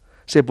ancestros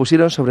se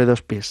pusieron sobre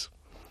 2 pies.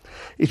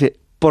 Dice,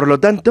 por lo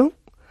tanto,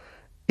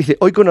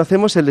 hoy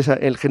conocemos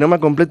el genoma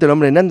completo del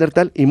hombre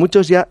neandertal y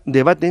muchos ya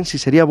debaten si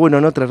sería bueno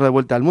o no traerlo de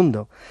vuelta al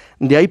mundo.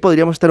 De ahí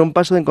podríamos estar a un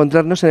paso de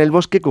encontrarnos en el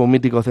bosque como un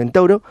mítico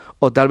centauro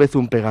o tal vez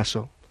un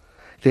pegaso.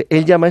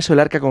 Él llama eso el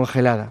arca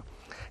congelada,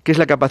 que es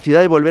la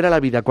capacidad de volver a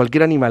la vida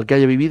cualquier animal que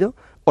haya vivido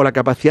o la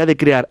capacidad de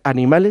crear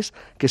animales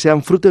que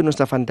sean fruto de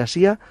nuestra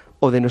fantasía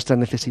o de nuestra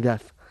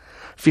necesidad.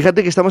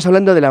 Fíjate que estamos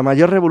hablando de la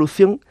mayor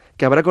revolución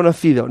que habrá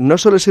conocido no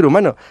solo el ser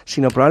humano,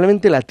 sino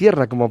probablemente la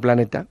Tierra como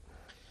planeta,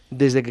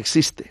 desde que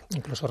existe.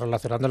 Incluso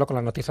relacionándolo con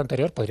la noticia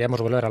anterior,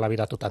 podríamos volver a la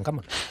vida a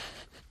Tutankamón.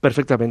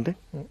 Perfectamente.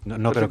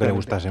 No creo que le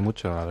gustase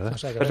mucho, la verdad. O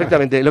sea,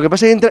 Perfectamente. Lo que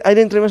pasa es que ahí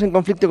entramos en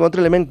conflicto con otro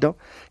elemento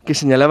que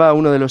señalaba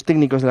uno de los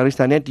técnicos de la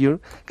revista Nature,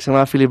 que se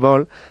llamaba Philip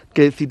Ball,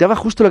 que citaba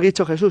justo lo que ha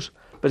dicho Jesús,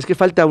 pero es que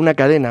falta una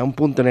cadena, un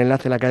punto en el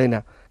enlace de la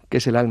cadena, que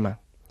es el alma.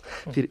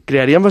 Es decir,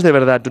 ¿crearíamos de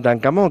verdad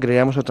Tutankamón o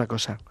crearíamos otra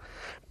cosa?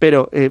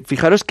 Pero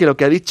fijaros que lo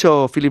que ha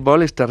dicho Philip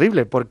Ball es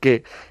terrible,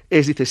 porque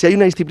dice, si hay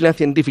una disciplina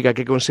científica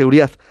que con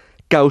seguridad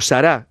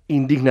causará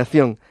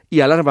indignación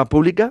y alarma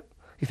pública,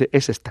 dice,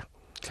 es esta.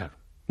 Claro.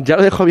 Ya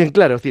lo dejo bien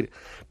claro, es decir,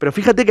 pero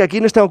fíjate que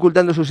aquí no están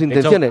ocultando sus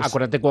intenciones. De hecho,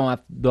 acuérdate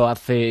cuando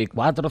hace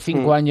 4 o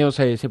 5 años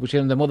se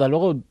pusieron de moda,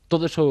 luego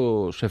todo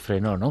eso se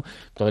frenó, ¿no?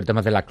 Todo el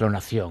tema de la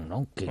clonación,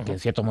 ¿no? Que en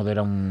cierto modo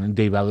era un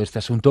derivado de este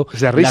asunto.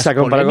 Se risa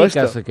comparado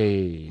esto.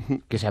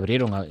 Que se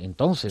abrieron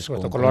entonces.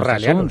 Sobre todo con los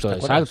raelianos.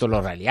 Exacto,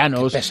 los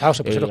raelianos. Qué pesados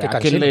se pusieron,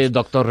 aquel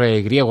doctor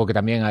griego que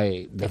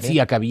también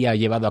decía que había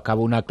llevado a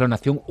cabo una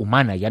clonación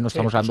humana, ya no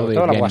estamos hablando de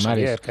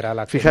animales.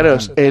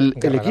 Fijaros, el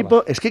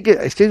equipo, es que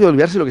hay que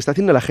olvidarse lo que está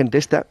haciendo la gente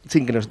esta,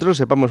 sin que nosotros lo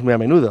sepamos muy a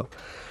menudo.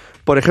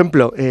 Por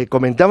ejemplo,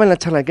 comentaba en la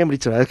charla de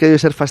Cambridge, la verdad es que debe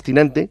ser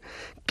fascinante,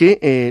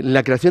 que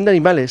la creación de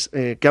animales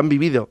que han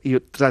vivido y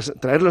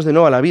traerlos de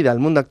nuevo a la vida, al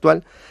mundo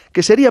actual,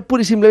 que sería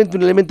pura y simplemente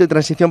un elemento de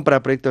transición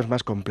para proyectos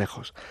más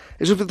complejos.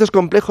 Esos proyectos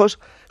complejos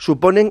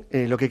suponen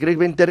lo que Craig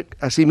Venter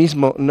a sí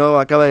mismo no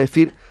acaba de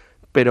decir,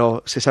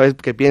 pero se sabe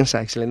que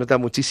piensa y se le nota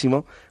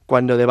muchísimo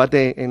cuando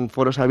debate en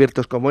foros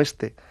abiertos como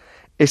este.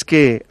 es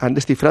que han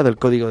descifrado el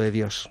código de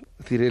Dios.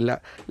 Es decir,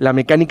 la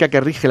mecánica que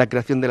rige la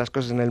creación de las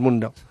cosas en el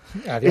mundo.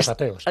 Adiós,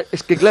 ateos.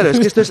 Es que claro, es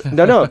que esto es...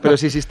 No, pero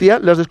si existía,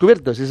 lo has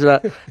descubierto. Si es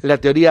la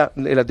teoría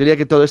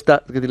que todo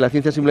está... Que la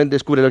ciencia simplemente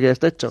descubre lo que ya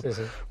está hecho. Sí.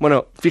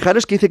 Bueno,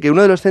 fijaros que dice que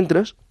uno de los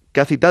centros,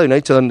 que ha citado y no ha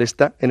dicho dónde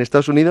está, en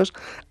Estados Unidos,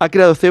 ha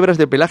creado cebras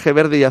de pelaje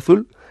verde y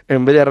azul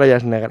en vez de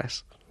rayas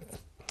negras.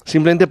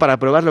 Simplemente para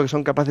probar lo que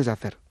son capaces de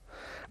hacer.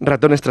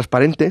 Ratones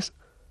transparentes,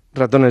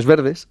 ratones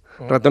verdes,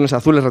 ratones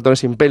azules, ratones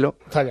sin pelo.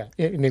 Vaya,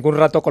 y ningún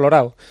rato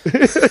colorado.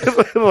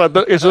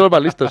 Esos son los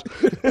más listos.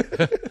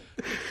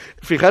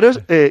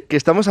 Fijaros que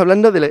estamos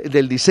hablando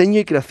del diseño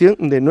y creación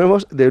de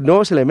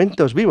nuevos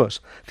elementos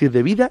vivos, es decir,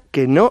 de vida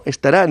que no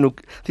estará, es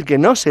decir, que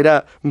no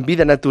será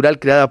vida natural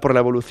creada por la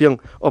evolución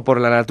o por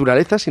la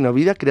naturaleza, sino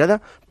vida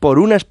creada por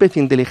una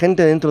especie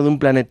inteligente dentro de un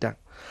planeta.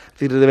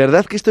 Es decir, de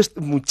verdad que esto es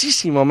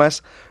muchísimo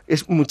más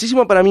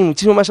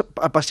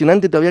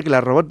apasionante todavía que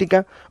la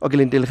robótica o que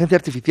la inteligencia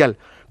artificial,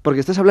 porque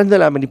estás hablando de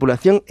la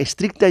manipulación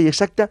estricta y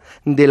exacta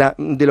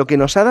de lo que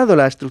nos ha dado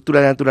la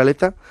estructura de la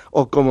naturaleza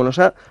o cómo nos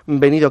ha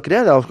venido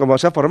creada o cómo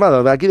se ha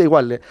formado. Aquí da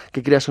igual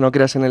que creas o no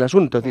creas en el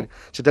asunto. Es decir,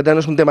 se trata no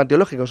es un tema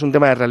teológico, es un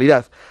tema de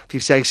realidad. Es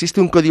decir, si existe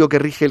un código que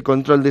rige el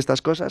control de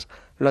estas cosas,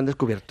 lo han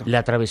descubierto.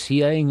 La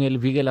travesía en el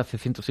Beagle hace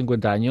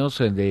 150 años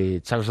de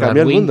Charles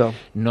Cambió Darwin el mundo.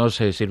 nos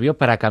sirvió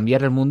para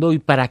cambiar el mundo y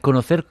para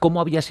conocer cómo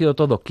había sido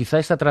todo. Quizá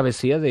esta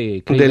travesía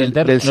de Craig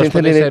Venter nos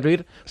puede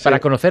servir para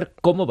conocer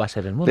cómo va a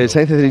ser el mundo. Del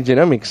Science and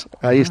Genomics.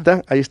 Ahí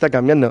está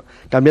cambiando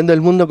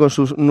el mundo con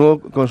sus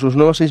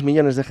nuevos 6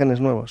 millones de genes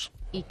nuevos.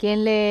 ¿Y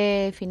quién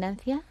le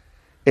financia?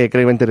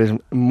 Craig Venter es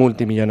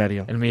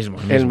multimillonario. El mismo.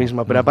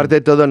 Pero aparte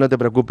de todo, no te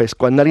preocupes.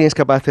 Cuando alguien es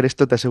capaz de hacer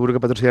esto, te aseguro que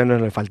patrocinadores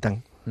no le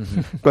faltan.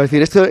 Es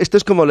decir, esto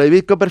es como lo de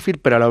David Copperfield,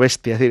 pero a lo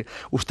bestia. Es decir,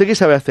 ¿usted qué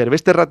sabe hacer? ¿Ve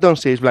este ratón?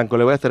 Si es blanco,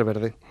 le voy a hacer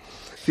verde.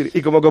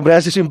 Y como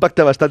comprenderás, eso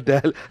impacta bastante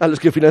a los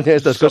que financian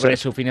estas cosas. Sobre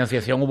su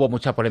financiación hubo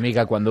mucha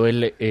polémica cuando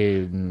él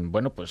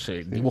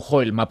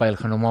dibujó el mapa del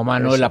genoma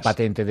humano, la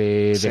patente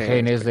de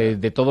genes,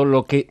 de todo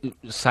lo que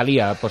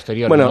salía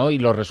posterior, ¿no? Y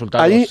los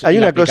resultados, hay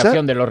una aplicación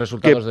cosa de los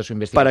resultados de su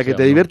investigación. Para que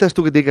te diviertas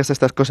tú que te dedicas a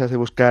estas cosas de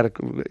buscar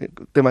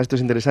temas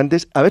estos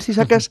interesantes, a ver si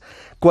sacas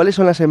cuáles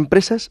son las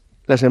empresas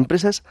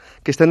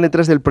que están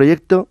detrás del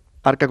proyecto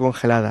Arca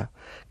Congelada,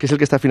 que es el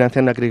que está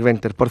financiando a Craig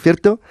Venter. Por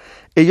cierto,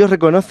 ellos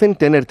reconocen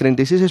tener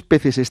 36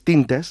 especies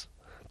extintas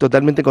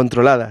totalmente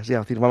controladas, ya,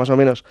 es decir, más o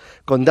menos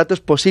con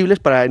datos posibles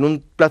para en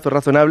un plazo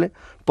razonable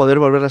poder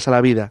volverlas a la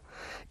vida.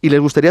 Y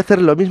les gustaría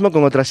hacer lo mismo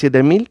con otras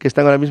 7.000 que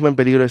están ahora mismo en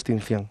peligro de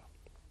extinción.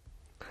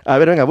 A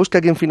ver, venga, busca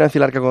quién financia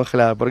el Arca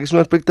Congelada, porque es uno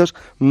de los proyectos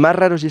más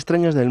raros y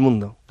extraños del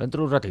mundo. Dentro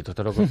de un ratito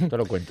te lo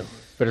cuento.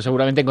 Pero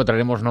seguramente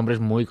encontraremos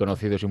nombres muy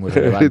conocidos y muy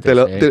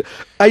relevantes.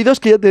 Hay dos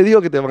que ya te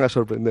digo que te van a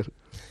sorprender.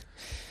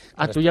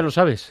 Ah, ¿tú ya lo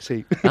sabes?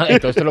 Sí.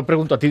 Entonces te lo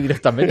pregunto a ti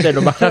directamente,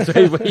 no vas a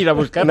ir a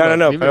buscarlo.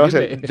 No, pero vamos a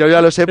ver, yo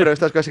ya lo sé, pero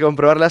estas cosas hay que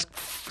comprobarlas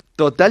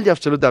total y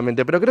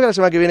absolutamente. Pero creo que la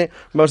semana que viene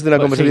vamos a tener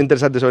una conversación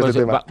interesante sobre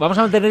este tema. Vamos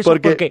a mantener eso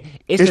porque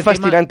es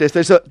fascinante.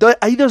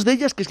 Hay dos de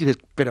ellas que es que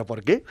dices, ¿pero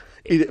por qué?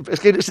 Y es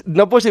que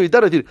no puedes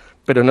evitar decir,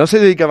 ¿pero no se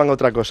dedicaban a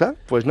otra cosa?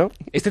 Pues no.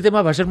 Este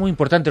tema va a ser muy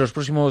importante en los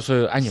próximos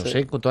años,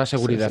 con toda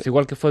seguridad. Sí.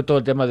 Igual que fue todo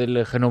el tema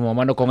del genoma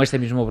humano con este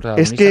mismo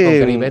protagonista, con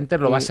Craig Venter,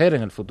 lo va a ser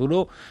en el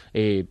futuro,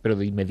 pero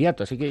de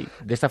inmediato. Así que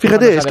de esta forma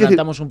nos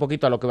adelantamos un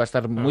poquito a lo que va a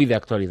estar muy de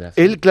actualidad.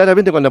 Él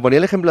claramente, cuando ponía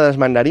el ejemplo de las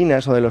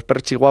mandarinas o de los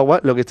perros chihuahua,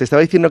 lo que te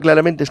estaba diciendo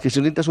claramente es que si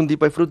necesitas un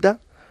tipo de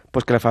fruta,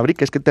 pues que la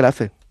fabriques, que te la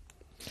hace.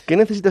 ¿Qué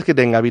necesitas que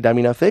tenga?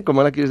 ¿Vitamina C?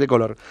 ¿Cómo la quieres de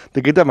color?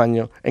 ¿De qué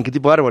tamaño? ¿En qué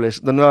tipo de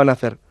árboles? ¿Dónde la van a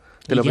hacer?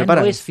 Te lo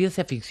preparan. No es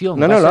ciencia ficción,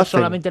 no, va a ser lo hacen.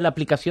 Solamente la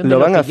aplicación de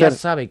lo que ya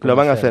sabe cómo lo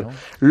van a hacer. ¿no?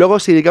 Luego,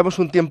 si dedicamos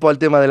un tiempo al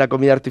tema de la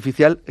comida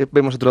artificial,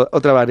 vemos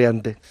otra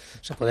variante.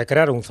 Se puede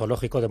crear un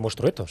zoológico de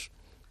monstruetos.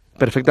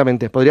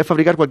 Perfectamente. Podría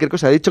fabricar cualquier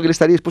cosa. De hecho, que él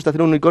estaría dispuesto a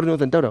hacer un unicornio y un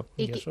centauro.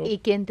 ¿Y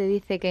quién te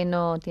dice que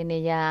no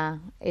tiene ya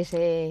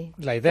ese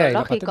la idea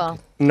zoológico?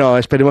 No,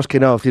 esperemos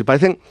que no. Es decir,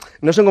 parecen...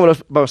 No son como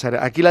los... Vamos a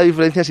ver, aquí la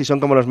diferencia es si son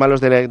como los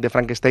malos de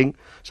Frankenstein,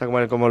 o sea,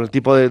 como el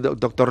tipo de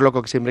doctor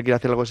loco que siempre quiere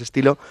hacer algo de ese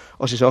estilo,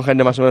 o si son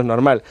gente más o menos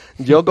normal.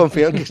 Yo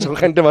confío en que son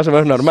gente más o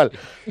menos normal.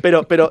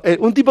 Pero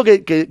un tipo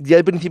que ya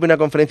al principio de una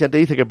conferencia te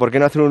dice que por qué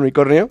no hacer un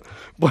unicornio,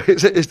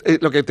 pues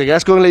lo que te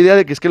quedas con la idea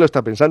de que es que lo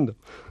está pensando.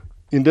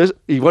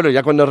 Y bueno,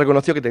 ya cuando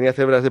reconoció que tenía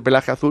cebras de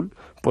pelaje azul,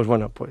 pues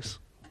bueno,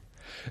 pues...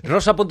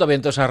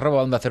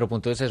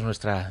 rosa.vientos@onda0.es es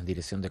nuestra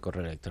dirección de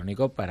correo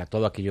electrónico para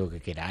todo aquello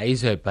que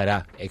queráis,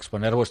 para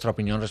exponer vuestra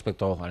opinión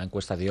respecto a la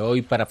encuesta de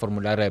hoy, para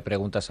formular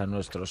preguntas a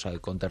nuestros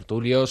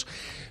contertulios,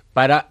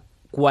 para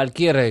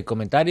cualquier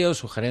comentario,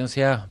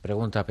 sugerencia,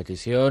 pregunta,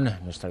 petición,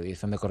 nuestra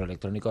dirección de correo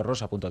electrónico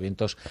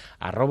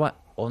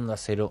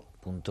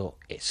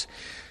rosa.vientos@onda0.es.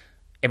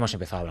 Hemos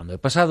empezado hablando del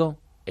pasado.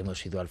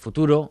 Hemos ido al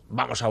futuro,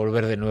 vamos a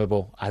volver de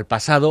nuevo al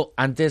pasado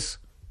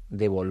antes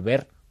de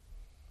volver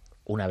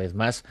una vez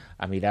más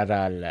a mirar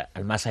al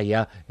más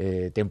allá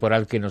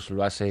temporal que nos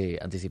lo has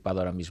anticipado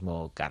ahora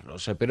mismo,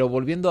 Carlos. Pero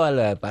volviendo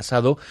al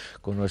pasado,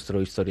 con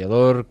nuestro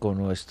historiador, con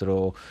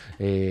nuestro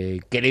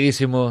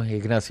queridísimo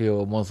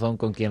Ignacio Monzón,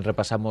 con quien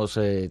repasamos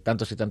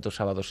tantos y tantos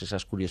sábados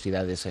esas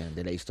curiosidades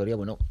de la historia.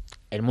 Bueno,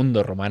 el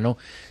mundo romano,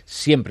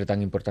 siempre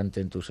tan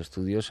importante en tus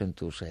estudios, en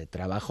tus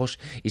trabajos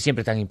y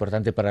siempre tan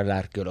importante para la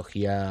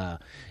arqueología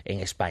en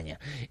España.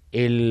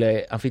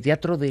 El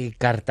anfiteatro de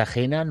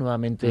Cartagena,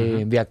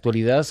 nuevamente de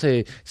actualidad,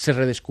 se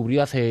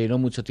redescubrió hace no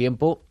mucho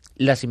tiempo.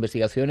 Las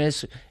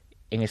investigaciones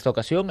en esta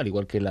ocasión, al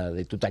igual que la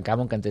de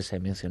Tutankamón que antes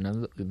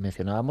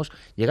mencionábamos,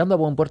 llegando a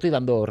buen puerto y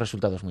dando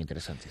resultados muy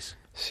interesantes.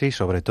 Sí,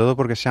 sobre todo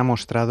porque se ha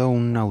mostrado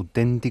un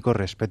auténtico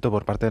respeto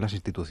por parte de las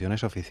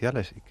instituciones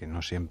oficiales y que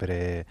no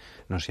siempre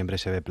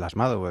se ve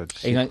plasmado. Pues,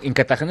 sí. En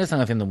Cartagena están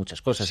haciendo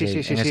muchas cosas. En ese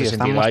están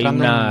sentido. Hay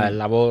una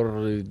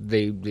labor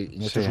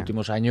en estos Sí.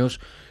 últimos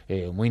años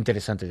muy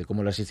interesante de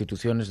cómo las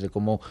instituciones, de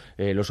cómo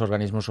los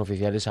organismos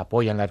oficiales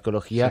apoyan la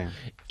arqueología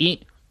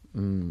y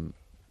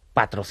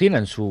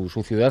patrocinan su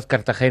ciudad,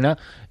 Cartagena,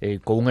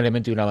 con un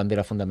elemento y una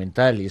bandera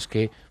fundamental, y es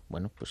que,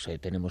 bueno, pues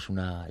tenemos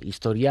una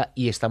historia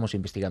y estamos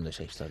investigando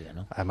esa historia,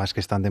 ¿no? Además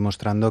que están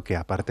demostrando que,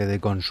 aparte de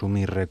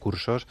consumir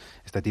recursos,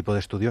 este tipo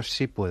de estudios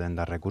sí pueden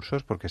dar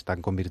recursos, porque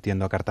están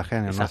convirtiendo a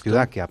Cartagena en una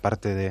ciudad que,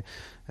 aparte de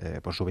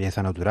por su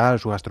belleza natural,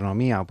 su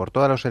gastronomía o por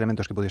todos los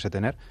elementos que pudiese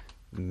tener,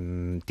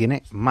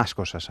 tiene más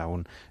cosas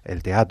aún.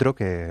 El teatro,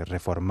 que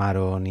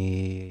reformaron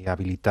y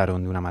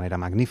habilitaron de una manera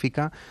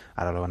magnífica,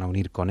 ahora lo van a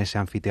unir con ese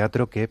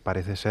anfiteatro que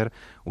parece ser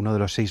uno de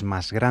los 6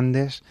 más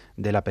grandes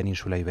de la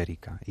península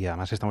ibérica. Y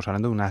además estamos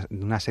hablando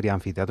de una serie de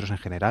anfiteatros en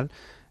general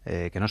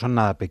que no son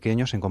nada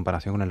pequeños en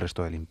comparación con el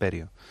resto del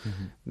imperio.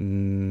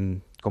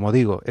 Como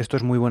digo, esto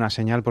es muy buena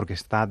señal porque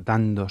está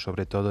dando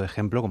sobre todo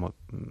ejemplo, como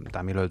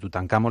también lo de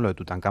Tutankamón. Lo de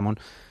Tutankamón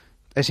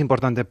es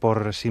importante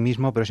por sí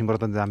mismo, pero es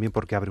importante también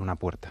porque abre una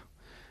puerta.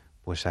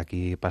 Pues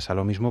aquí pasa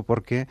lo mismo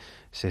porque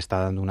se está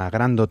dando una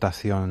gran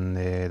dotación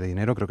de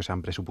dinero, creo que se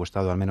han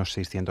presupuestado al menos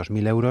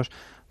 600.000 euros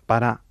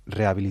para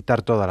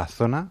rehabilitar toda la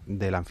zona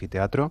del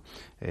anfiteatro,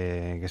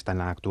 que está en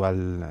la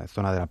actual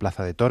zona de la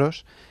Plaza de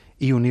Toros,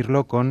 y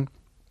unirlo con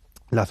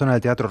la zona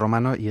del Teatro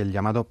Romano y el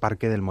llamado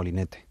Parque del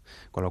Molinete,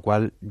 con lo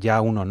cual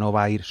ya uno no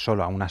va a ir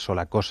solo a una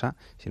sola cosa,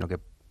 sino que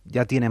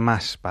ya tiene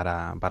más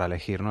para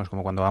elegir, ¿no? Es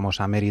como cuando vamos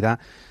a Mérida.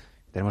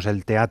 Tenemos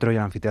el teatro y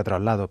el anfiteatro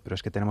al lado, pero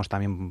es que tenemos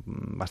también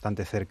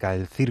bastante cerca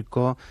el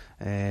circo,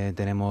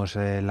 tenemos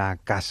la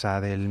casa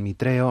del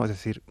Mitreo, es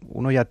decir,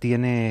 uno ya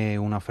tiene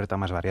una oferta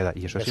más variada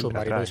y eso el siempre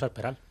submarino atrae. de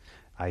Salperal.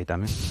 Ahí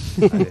también,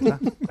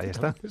 ahí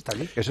está. Está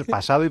allí. Eso es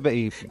pasado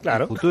y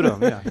Claro. futuro,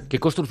 mira. ¿Qué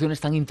construcciones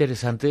tan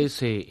interesantes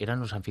eran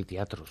los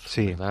anfiteatros?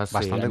 Sí, ¿verdad?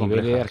 bastante a nivel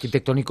complejas.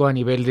 arquitectónico, a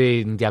nivel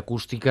de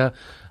acústica,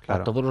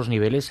 Claro. a todos los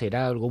niveles,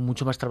 era algo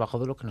mucho más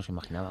trabajado de lo que nos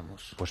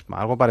imaginábamos. Pues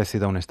algo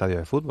parecido a un estadio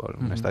de fútbol.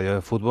 Un estadio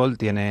de fútbol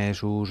tiene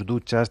sus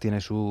duchas, tiene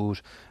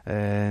sus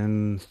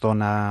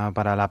zona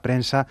para la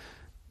prensa.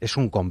 Es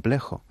un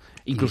complejo.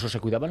 Incluso se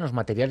cuidaban los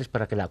materiales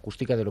para que la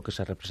acústica de lo que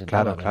se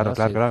representaba Claro.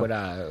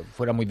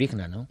 fuera muy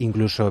digna, ¿no?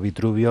 Incluso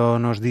Vitruvio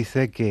nos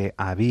dice que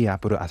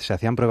se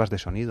hacían pruebas de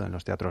sonido en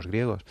los teatros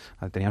griegos.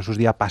 Tenían sus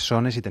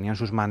diapasones y tenían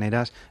sus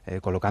maneras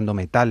colocando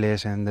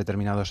metales en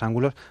determinados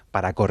ángulos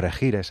para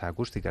corregir esa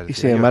acústica. Y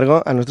sin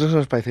embargo, a nosotros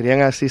nos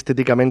parecerían así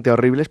estéticamente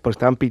horribles porque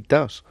estaban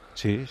pintados.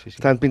 Sí.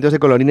 Estaban pintados de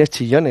colorines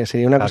chillones.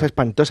 Sería una cosa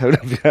espantosa ver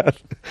una ciudad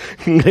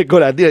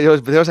decorativa. Y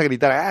empezamos a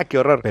gritar, ¡ah, qué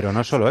horror! Pero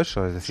no solo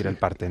eso, es decir, el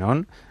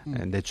Partenón,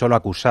 de hecho lo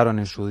acusaron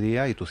en su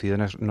día, y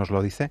Tucídides nos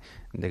lo dice,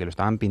 de que lo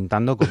estaban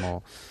pintando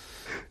como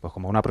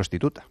una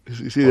prostituta.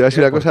 Sí, debe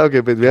ser una cosa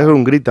que me voy a dar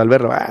un grito al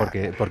verlo. ¡Ah!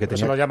 Porque Por eso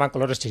tenía... lo llaman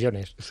colores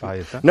chillones.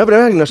 Ahí está. No,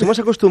 pero nos hemos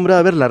acostumbrado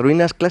a ver las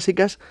ruinas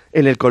clásicas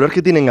en el color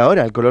que tienen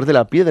ahora, el color de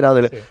la piedra.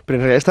 Pero en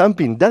realidad estaban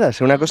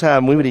pintadas, era una cosa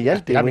muy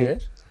brillante.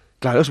 Pirámides.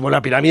 Claro, bueno,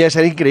 la pirámide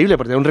era increíble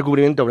porque tenía un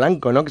recubrimiento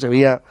blanco, ¿no? Que se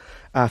veía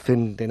a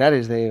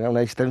centenares a una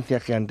distancia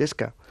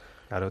gigantesca.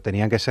 Claro,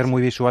 tenían que ser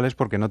muy visuales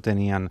porque no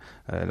tenían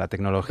la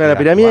tecnología. Pero la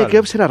pirámide de actual.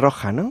 Keops era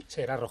roja, ¿no?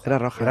 Sí, era roja. Era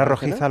roja. Era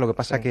rojiza, lo que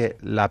pasa que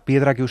la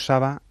piedra que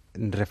usaba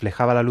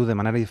reflejaba la luz de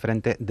manera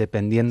diferente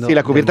dependiendo. Sí,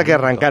 la cubierta del que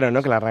momento. arrancaron,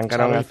 ¿no? Que la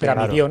arrancaron. El hace-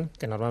 piramidión,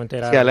 que normalmente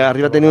era... Sí,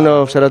 arriba tenía un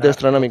observatorio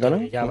astronómico, ¿no?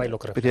 Brillaba y lo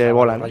que Especie de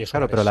bola, ¿no? rayos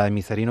Claro, solares. pero la de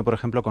Micerino, por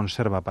ejemplo,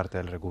 conserva parte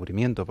del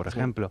recubrimiento, por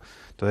ejemplo.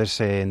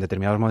 Entonces, en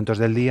determinados momentos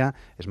del día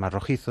es más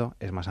rojizo,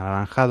 es más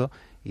anaranjado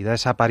y da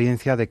esa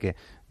apariencia de que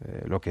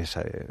lo que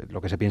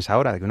se piensa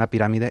ahora, de que una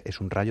pirámide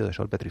es un rayo de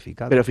sol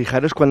petrificado. Pero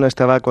fijaros cuando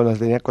estaba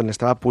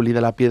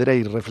pulida la piedra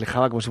y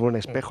reflejaba como si fuera un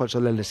espejo el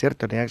sol del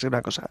desierto. Tenía que ser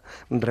una cosa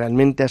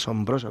realmente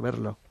asombrosa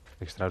verlo.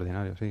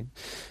 Extraordinario, sí.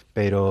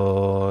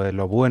 Pero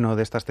lo bueno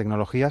de estas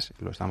tecnologías,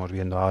 lo estamos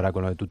viendo ahora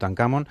con lo de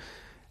Tutankamón,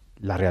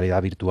 la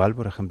realidad virtual,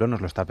 por ejemplo, nos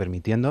lo está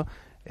permitiendo.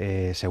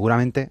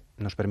 Seguramente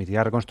nos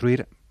permitirá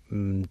reconstruir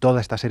toda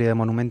esta serie de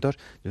monumentos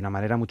de una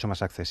manera mucho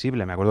más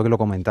accesible. Me acuerdo que lo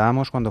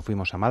comentábamos cuando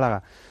fuimos a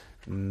Málaga.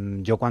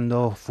 Yo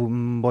cuando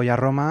voy a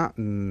Roma,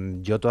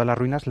 yo todas las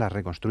ruinas las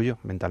reconstruyo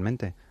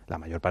mentalmente. La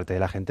mayor parte de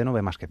la gente no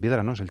ve más que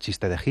piedra, ¿no? Es el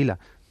chiste de Gila.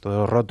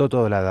 Todo roto,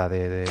 toda la edad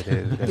del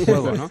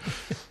fuego, ¿no?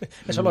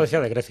 Eso lo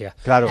decía de Grecia.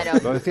 Claro,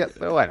 lo decía,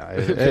 pero bueno,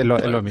 es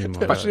lo mismo.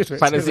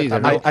 Parecido,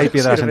 ¿no? Hay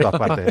piedras en todas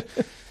partes.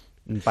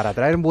 Para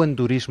atraer buen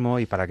turismo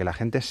y para que la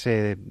gente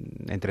se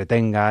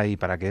entretenga y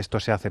para que esto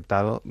sea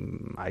aceptado,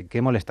 hay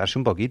que molestarse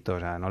un poquito. O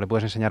sea, no le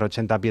puedes enseñar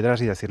 80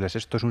 piedras y decirles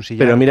esto es un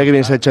sillar. Pero mira que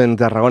bien se ha hecho en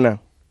Tarragona.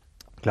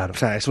 Claro. O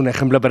sea, es un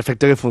ejemplo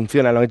perfecto que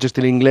funciona. Lo han hecho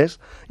estilo inglés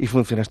y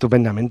funciona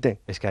estupendamente.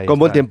 Es que ahí con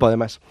buen está. tiempo,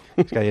 además.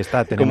 Es que ahí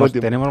está. Tenemos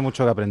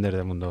mucho que aprender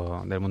del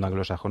mundo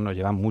anglosajón. Nos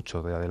lleva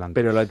mucho de adelante.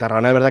 Pero lo de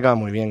Tarragona es verdad que va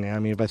muy bien. A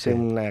mí me parece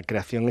una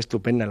creación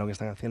estupenda lo que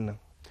están haciendo.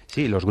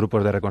 Sí, los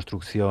grupos de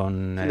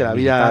reconstrucción de la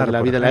vida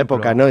de la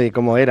época, ¿no? Y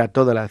cómo era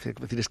todo. Es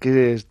decir, es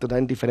que es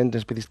totalmente diferente,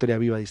 es una historia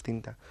viva,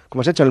 distinta.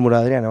 Como has hecho en el Muro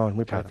de Adrián, es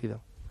muy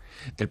parecido.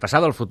 Del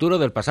pasado al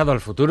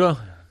futuro,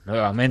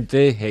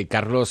 nuevamente,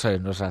 Carlos,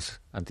 nos has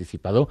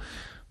anticipado,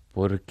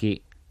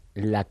 porque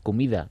la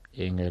comida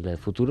en el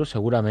futuro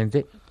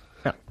seguramente...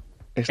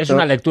 Es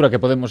una lectura que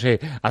podemos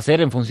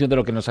hacer en función de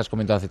lo que nos has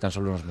comentado hace tan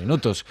solo unos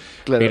minutos,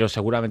 claro. Pero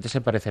seguramente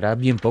se parecerá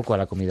bien poco a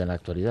la comida en la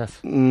actualidad.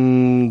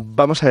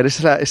 Vamos a ver,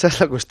 esa es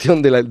la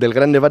cuestión del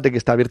gran debate que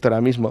está abierto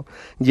ahora mismo,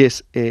 y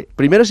es,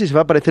 primero, si se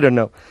va a parecer o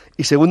no,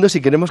 y segundo, si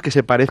queremos que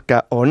se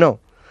parezca o no.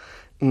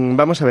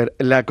 Vamos a ver,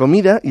 la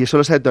comida, y eso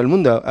lo sabe todo el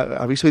mundo,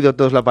 habéis oído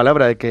todos la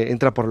palabra de que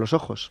entra por los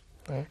ojos.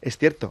 Es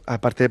cierto,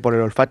 aparte de por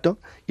el olfato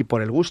y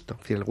por el gusto.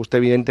 Es decir, el gusto,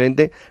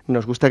 evidentemente,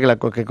 nos gusta que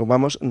que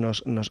comamos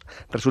nos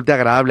resulte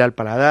agradable al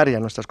paladar y a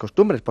nuestras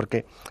costumbres,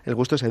 porque el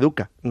gusto se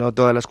educa, no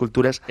todas las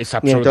culturas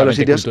ni en todos los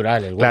sitios.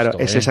 Cultural, el gusto,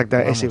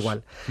 claro, es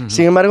igual.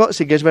 Sin embargo,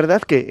 sí que es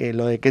verdad que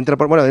lo de que entra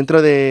por... Bueno,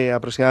 dentro de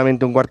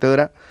aproximadamente un cuarto de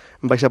hora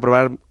vais a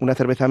probar una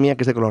cerveza mía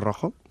que es de color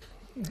rojo.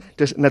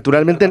 Entonces,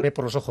 naturalmente...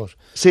 por los ojos.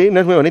 Sí, no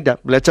es muy bonita.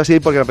 La he hecho así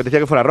porque me apetecía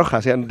que fuera roja.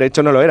 O sea, de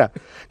hecho, no lo era.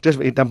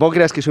 Entonces, y tampoco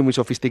creas que soy muy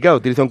sofisticado.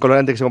 Utilizo un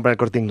colorante que se compra en el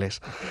Corte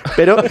Inglés.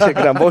 Pero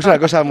tampoco es una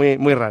cosa muy,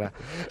 muy rara.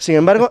 Sin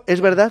embargo,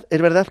 es verdad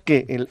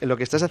que lo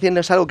que estás haciendo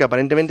es algo que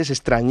aparentemente es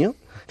extraño.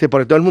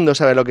 Porque todo el mundo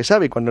sabe lo que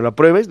sabe. Y cuando lo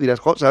pruebes dirás,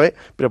 jo, sabe,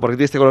 pero ¿por qué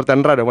tiene este color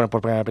tan raro? Bueno,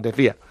 pues porque me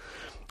apetecía.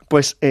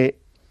 Pues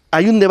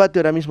hay un debate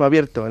ahora mismo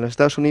abierto en los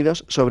Estados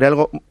Unidos sobre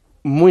algo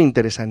muy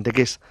interesante,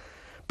 que es...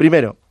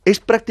 Primero,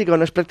 ¿es práctica o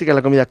no es práctica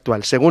la comida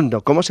actual?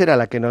 Segundo, ¿cómo será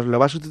la que nos lo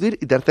va a sustituir?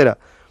 Y tercera,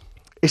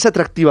 ¿es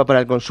atractiva para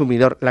el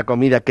consumidor la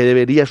comida que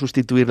debería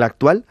sustituir la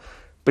actual?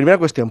 Primera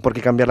cuestión, ¿por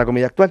qué cambiar la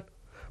comida actual?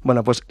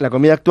 Bueno, pues la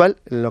comida actual,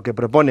 lo que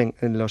proponen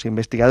los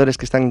investigadores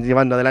que están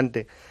llevando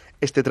adelante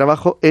este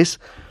trabajo es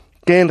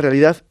que en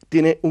realidad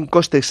tiene un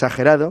coste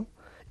exagerado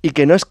y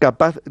que no es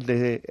capaz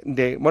que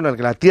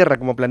la Tierra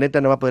como planeta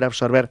no va a poder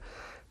absorber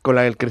con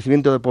el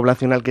crecimiento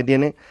poblacional que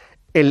tiene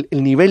el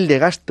nivel de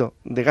gasto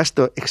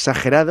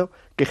exagerado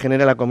que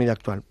genera la comida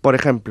actual. Por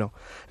ejemplo,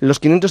 los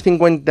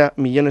 550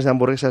 millones de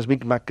hamburguesas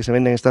Big Mac que se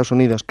venden en Estados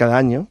Unidos cada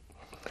año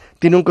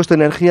tienen un costo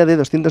de energía de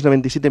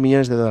 297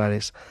 millones de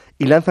dólares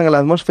y lanzan a la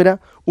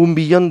atmósfera 1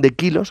 billón de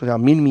kilos, o sea,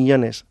 1.000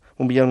 millones,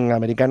 1 billón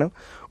americano,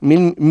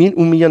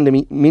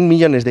 1.000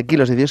 millones de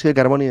kilos de dióxido de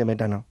carbono y de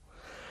metano.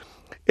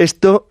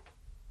 Esto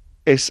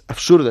es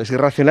absurdo, es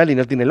irracional y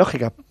no tiene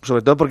lógica,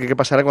 sobre todo porque ¿qué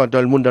pasará cuando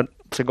todo el mundo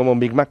se coma un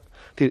Big Mac?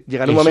 Es decir,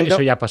 llegará un momento...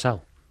 Eso ya ha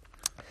pasado.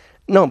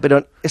 No,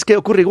 pero es que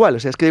ocurre igual, o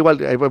sea, es que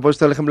igual, he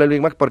puesto el ejemplo del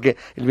Big Mac porque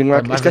el Big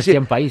Mac es casi...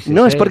 países,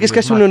 no, es porque es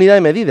casi una unidad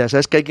de medida,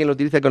 ¿sabes? Que hay quien lo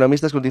utiliza,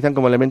 economistas que lo utilizan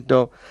como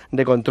elemento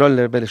de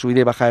control de subida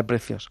y baja de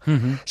precios.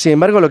 Sin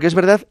embargo, lo que es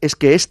verdad es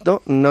que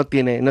esto no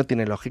tiene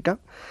lógica.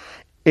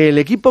 El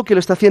equipo que lo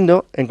está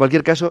haciendo, en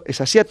cualquier caso,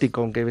 es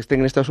asiático, aunque esté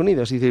en Estados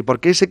Unidos. Y dice,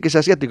 ¿por qué sé que es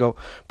asiático?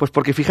 Pues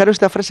porque fijaros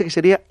esta frase que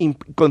sería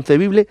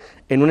inconcebible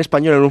en un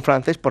español o en un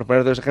francés, por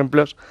poner dos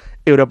ejemplos,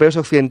 europeos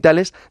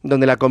occidentales,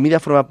 donde la comida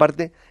forma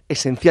parte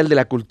esencial de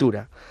la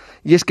cultura.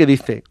 Y es que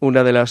dice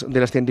una de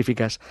las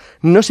científicas,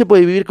 no se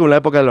puede vivir como en la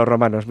época de los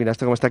romanos. Mira,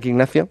 esto como está aquí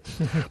Ignacio.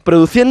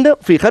 Produciendo,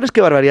 fijaros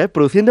qué barbaridad,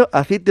 produciendo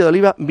aceite de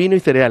oliva, vino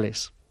y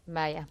cereales.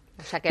 Vaya.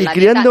 O sea que la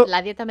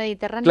dieta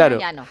mediterránea claro,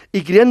 ya no.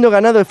 Y criando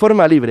ganado de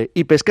forma libre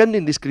y pescando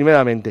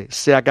indiscriminadamente.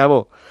 Se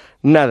acabó.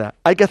 Nada.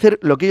 Hay que hacer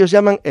lo que ellos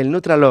llaman el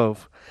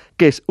Nutri-Love,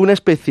 que es una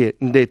especie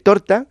de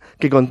torta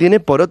que contiene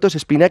porotos,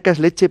 espinacas,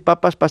 leche,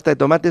 papas, pasta de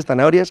tomates,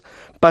 zanahorias,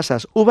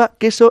 pasas, uva,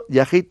 queso y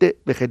aceite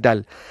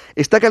vegetal.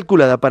 Está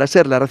calculada para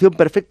ser la ración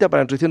perfecta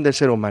para la nutrición del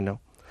ser humano.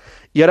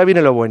 Y ahora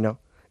viene lo bueno.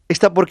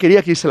 Esta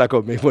porquería, ¿quién se la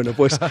come? Bueno,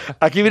 pues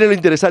aquí viene lo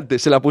interesante.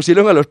 Se la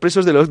pusieron a los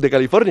presos de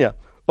California.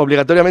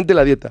 Obligatoriamente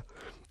la dieta.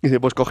 Y dice,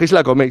 pues cogéis y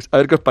la coméis, a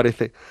ver qué os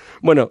parece.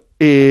 Bueno,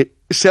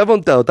 se ha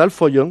montado tal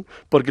follón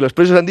porque los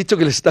presos han dicho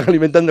que les están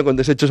alimentando con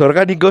desechos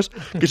orgánicos,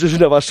 que eso es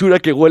una basura,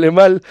 que huele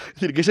mal, es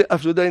decir, que es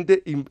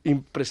absolutamente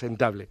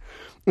impresentable.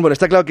 Bueno,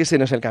 está claro que ese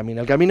no es el camino.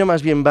 El camino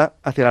más bien va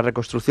hacia la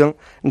reconstrucción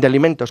de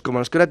alimentos como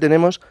los que ahora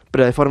tenemos,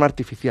 pero de forma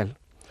artificial,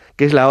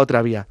 que es la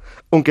otra vía.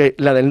 Aunque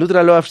la del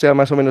Nutri-Love sea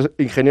más o menos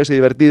ingeniosa y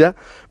divertida,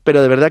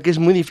 pero de verdad que es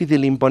muy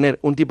difícil imponer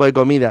un tipo de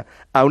comida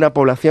a una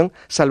población,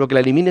 salvo que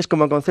la elimines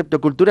como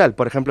concepto cultural.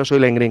 Por ejemplo,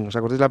 Soylent Green. ¿Os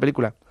acordáis de la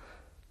película?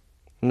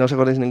 No os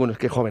acordáis ninguno, es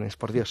que jóvenes,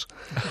 por Dios.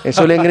 En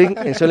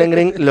Soylent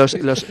Green los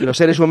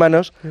seres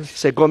humanos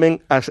se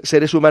comen a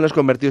seres humanos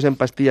convertidos en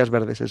pastillas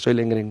verdes, en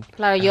Soylent Green.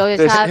 Claro, yo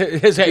esa...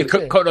 Es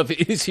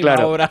conocidísima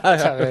obra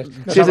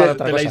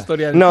de la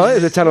historia. No,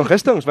 es de Charlton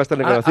Heston, es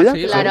bastante conocida.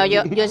 ¿Sí? Claro,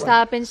 yo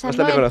estaba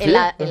pensando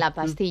en la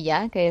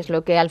pastilla, que es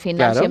lo que al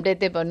final siempre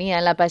te ponía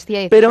en la pastilla.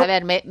 Y dices, pero, a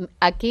ver,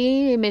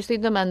 aquí me estoy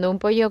tomando un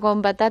pollo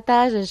con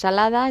patatas,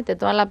 ensalada, te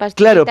tomas la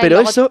pastilla y pero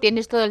luego eso,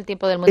 tienes todo el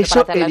tiempo del mundo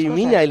para hacer las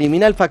cosas.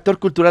 Elimina el factor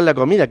cultural de la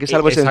comida. comida, que es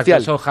algo Exacto,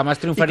 esencial. eso jamás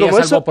triunfaría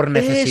salvo por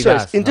necesidad.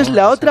 Eso es. Entonces,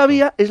 la otra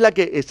vía es la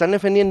que están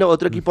defendiendo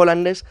otro equipo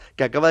holandés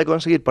que acaba de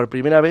conseguir por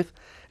primera vez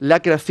la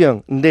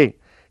creación de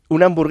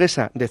una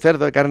hamburguesa de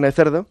cerdo, de carne de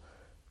cerdo,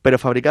 pero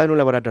fabricada en un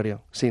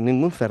laboratorio, sin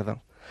ningún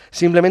cerdo.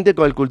 Simplemente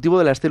con el cultivo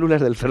de las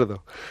células del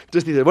cerdo.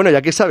 Entonces dices, bueno,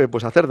 ¿ya qué sabe?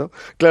 Pues a cerdo.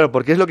 Claro,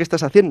 porque es lo que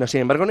estás haciendo.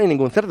 Sin embargo, no hay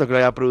ningún cerdo que lo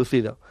haya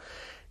producido.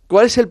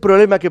 ¿Cuál es el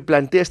problema que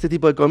plantea este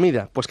tipo de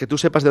comida? Pues que tú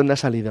sepas de dónde ha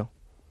salido.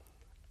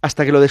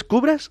 Hasta que lo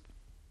descubras,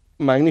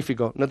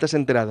 magnífico, no te has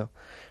enterado.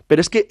 Pero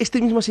es que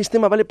este mismo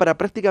sistema vale para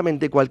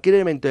prácticamente cualquier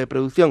elemento de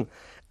producción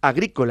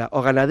agrícola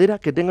o ganadera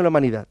que tenga la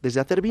humanidad, desde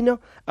hacer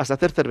vino hasta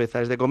hacer cerveza,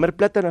 desde comer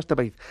plátano hasta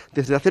maíz,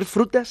 desde hacer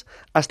frutas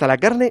hasta la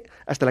carne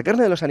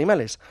de los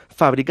animales,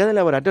 fabricada en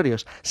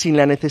laboratorios, sin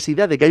la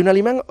necesidad de que haya un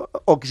alimán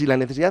o sin la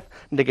necesidad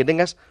de que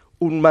tengas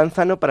un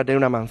manzano para tener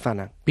una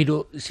manzana.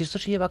 Pero si esto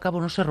se lleva a cabo,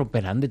 ¿no se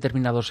romperán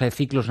determinados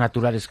ciclos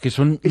naturales que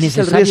son Ese es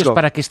el necesarios riesgo.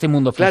 para que este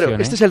mundo funcione?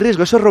 Claro, este es el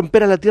riesgo, eso es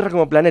romper a la Tierra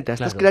como planeta,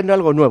 estás creando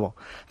algo nuevo.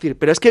 Es decir,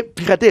 pero es que,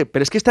 fíjate,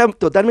 pero es que está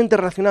totalmente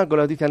relacionado con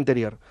la noticia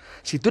anterior.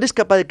 Si tú eres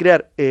capaz de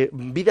crear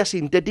vida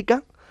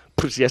sintética,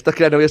 pues si ya estás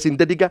creando vida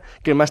sintética,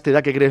 ¿qué más te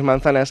da que crees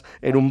manzanas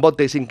en un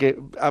bote sin que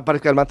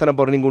aparezca el manzano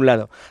por ningún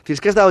lado? Si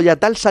es que has dado ya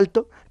tal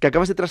salto que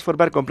acabas de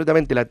transformar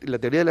completamente la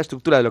teoría de la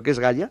estructura de lo que es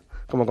Gaia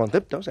como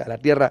concepto, o sea, la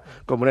Tierra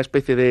como una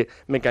especie de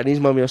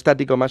mecanismo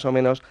homeostático más o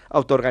menos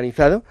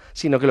autoorganizado,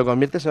 sino que lo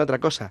conviertes en otra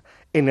cosa,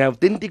 en el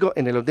auténtico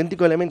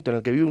elemento en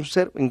el que vive un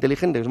ser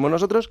inteligente que somos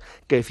nosotros,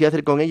 que decide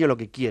hacer con ello lo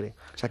que quiere,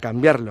 o sea,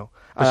 cambiarlo,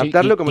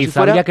 adaptarlo como si quizá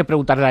fuera... habría que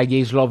preguntarle a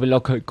James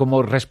Lovelock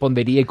cómo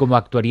respondería y cómo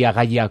actuaría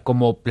Gaia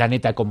como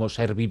planeta, como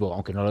ser vivo,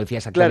 aunque no lo decía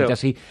exactamente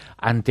así,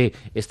 ante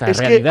esta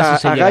realidad.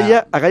 Es que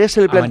a Gaia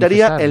se le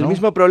plantearía el ¿no?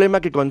 mismo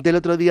problema que conté el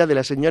otro día de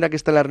la señora que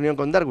está en la reunión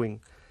con Darwin,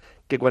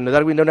 que cuando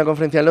Darwin da una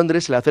conferencia en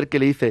Londres se le acerca y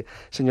le dice: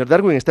 señor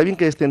Darwin, está bien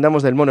que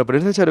descendamos del mono, pero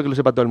 ¿es necesario que lo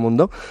sepa todo el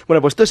mundo?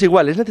 Bueno, pues esto es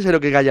igual, ¿es necesario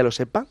que Gaia lo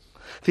sepa?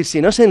 Es decir,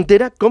 si no se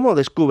entera, ¿cómo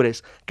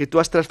descubres que tú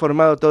has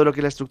transformado todo lo que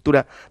es la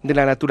estructura de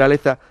la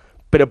naturaleza,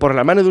 pero por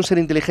la mano de un ser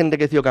inteligente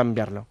que decidió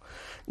cambiarlo?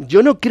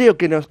 Yo no creo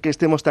que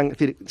estemos tan... Es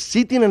decir,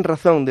 sí tienen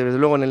razón, desde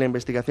luego, en la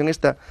investigación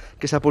esta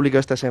que se ha publicado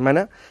esta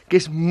semana, que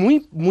es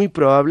muy, muy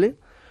probable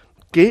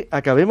que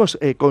acabemos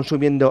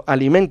consumiendo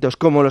alimentos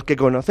como los que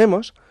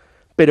conocemos,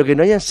 pero que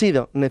no hayan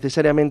sido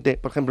necesariamente,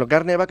 por ejemplo,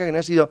 carne de vaca que no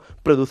haya sido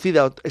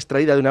producida o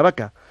extraída de una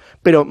vaca,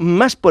 pero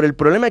más por el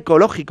problema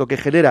ecológico que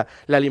genera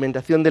la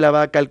alimentación de la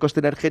vaca, el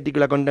coste energético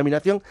y la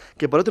contaminación,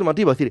 que por otro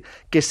motivo. Es decir,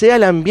 que sea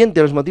el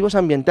ambiente, los motivos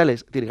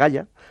ambientales, es decir,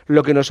 Gaia,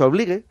 lo que nos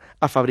obligue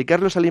a fabricar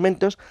los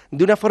alimentos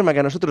de una forma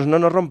que a nosotros no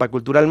nos rompa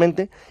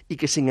culturalmente y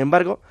que, sin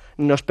embargo,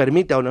 nos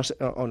permita o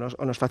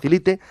nos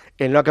facilite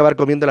el no acabar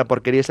comiendo la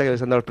porquería esa que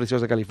les han dado los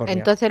precios de California.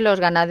 Entonces, los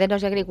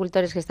ganaderos y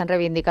agricultores que están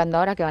reivindicando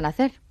ahora, ¿qué van a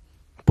hacer?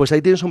 Pues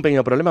ahí tienes un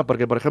pequeño problema,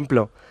 porque, por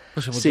ejemplo...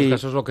 Pues en muchos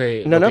casos lo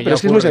que... No, pero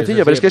es que es muy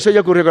sencillo, pero es que eso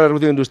ya ocurrió con la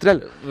revolución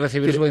industrial.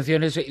 Recibir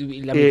subvenciones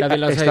y la mitad de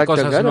las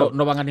cosas claro.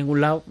 no van a ningún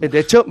lado. De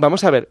hecho,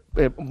 vamos a ver,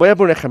 voy a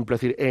poner un ejemplo.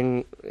 Es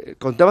decir,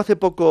 contaba hace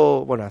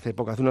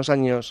unos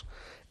años,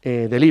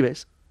 del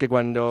IBEX, que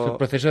cuando... El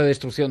proceso de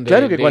destrucción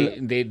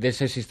de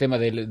ese sistema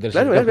del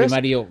sector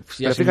primario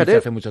ya se inició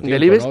hace mucho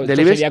tiempo, ¿no? Esto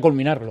sería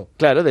culminarlo.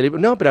 Claro,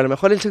 no, pero a lo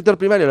mejor el sector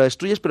primario lo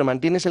destruyes, pero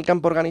mantienes el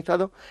campo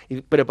organizado,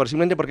 pero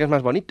simplemente porque es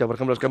más bonito. Por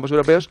ejemplo, los campos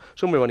europeos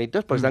son muy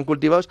bonitos, porque están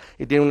cultivados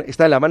y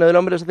están en la mano del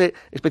hombre, los hace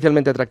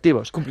especialmente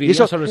atractivos. Y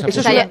eso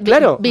es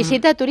claro.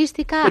 Visita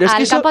turística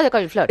al campo de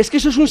coliflor. Es que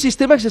eso es un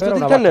sistema que se está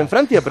utilizando en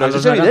Francia, pero eso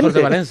es evidente.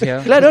 De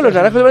Valencia. Claro, los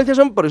naranjos de Valencia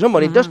son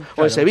bonitos,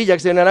 o en Sevilla, que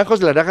se ven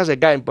naranjos, las naranjas se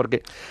caen,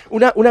 porque...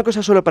 Una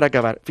cosa solo para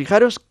acabar.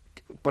 Fijaros,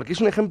 porque es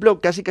un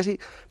ejemplo casi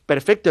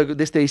perfecto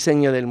de este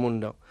diseño del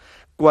mundo.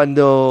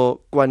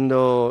 Cuando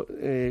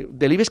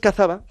Delibes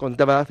cazaba,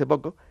 contaba hace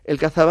poco, él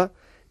cazaba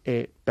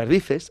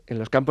perdices en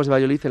los campos de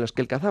Valladolid en los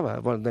que él cazaba,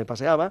 donde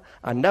paseaba,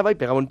 andaba y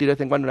pegaba un tiro de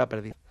vez en cuando en una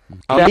perdiz.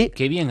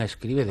 Qué bien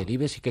escribe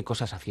Delibes y qué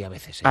cosas hacía a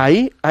veces.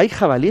 Ahí hay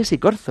jabalíes y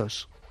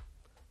corzos.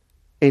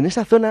 En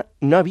esa zona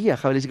no había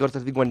jabalíes y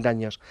corzos hace 50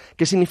 años.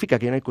 ¿Qué significa?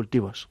 Que ya no hay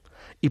cultivos.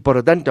 Y por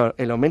lo tanto,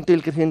 el aumento y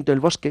el crecimiento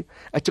del bosque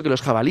ha hecho que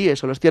los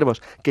jabalíes o los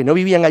ciervos que no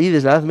vivían allí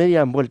desde la Edad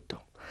Media han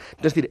vuelto.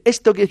 Es decir,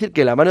 esto quiere decir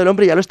que la mano del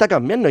hombre ya lo está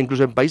cambiando,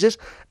 incluso en países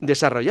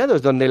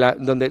desarrollados,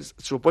 donde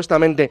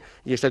supuestamente,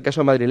 y es el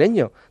caso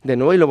madrileño, de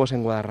nuevo hay lobos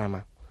en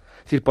Guadarrama.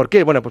 Es decir, ¿por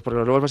qué? Bueno, pues porque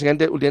los lobos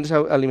básicamente últimamente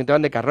se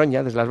alimentaban de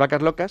carroña, desde las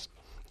vacas locas,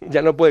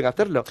 ya no pueden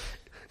hacerlo.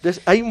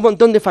 Entonces, hay un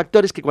montón de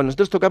factores que cuando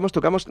nosotros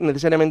tocamos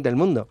necesariamente el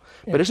mundo.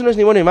 Pero eso no es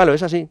ni bueno ni malo,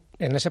 es así.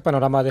 En ese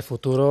panorama de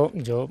futuro,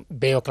 yo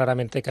veo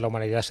claramente que la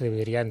humanidad se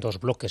dividiría en dos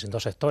bloques, en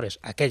dos sectores.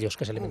 Aquellos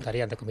que se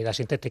alimentarían de comida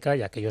sintética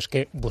y aquellos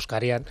que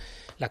buscarían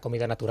la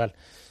comida natural.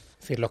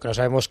 Es decir, lo que no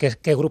sabemos es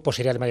qué grupo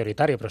sería el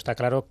mayoritario, pero está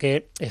claro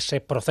que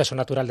ese proceso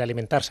natural de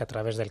alimentarse a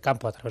través del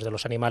campo, a través de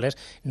los animales,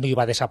 no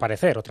iba a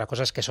desaparecer. Otra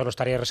cosa es que solo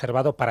estaría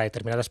reservado para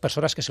determinadas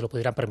personas que se lo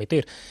pudieran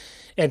permitir,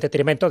 en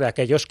detrimento de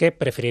aquellos que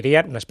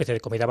preferirían una especie de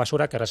comida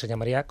basura que ahora se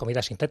llamaría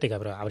comida sintética.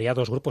 Pero habría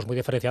dos grupos muy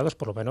diferenciados,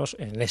 por lo menos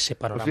en ese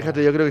panorama. Pues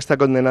fíjate, yo creo que está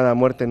condenada a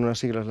muerte en unos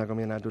siglos la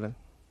comida natural.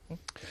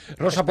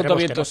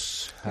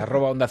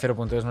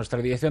 rosa.vientos@onda0.es,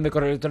 nuestra dirección de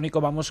correo electrónico.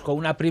 Vamos con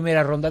una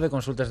primera ronda de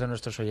consultas de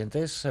nuestros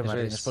oyentes.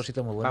 Martín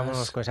Expósito, muy buenas.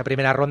 Vamos con esa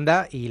primera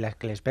ronda y las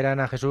que le esperan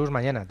a Jesús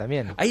mañana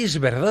también. Ay, es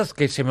verdad,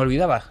 que se me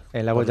olvidaba.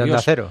 En la web de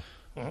Onda Cero.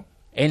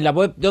 En la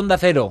web de Onda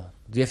Cero,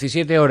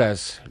 17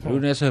 horas,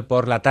 lunes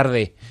por la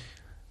tarde.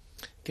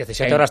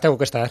 17 horas tengo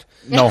que estar.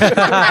 No,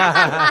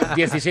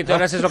 17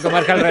 horas es lo que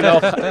marca el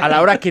reloj a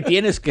la hora que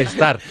tienes que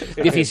estar.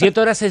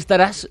 17 horas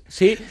estarás,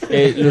 sí,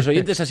 los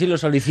oyentes así lo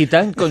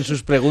solicitan con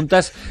sus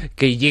preguntas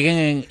que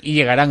lleguen y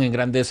llegarán en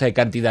grandes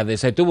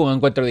cantidades. Tuvo un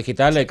encuentro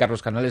digital,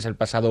 Carlos Canales, el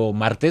pasado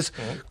martes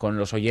con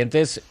los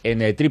oyentes en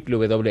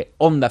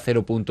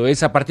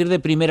www.ondacero.es. A partir de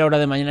primera hora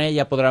de mañana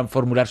ya podrán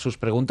formular sus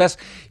preguntas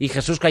y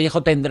Jesús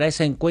Callejo tendrá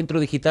ese encuentro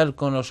digital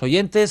con los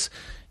oyentes.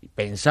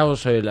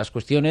 Pensaos las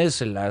cuestiones,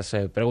 las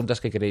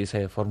preguntas que queréis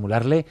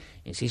formularle.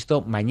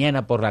 Insisto,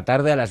 mañana por la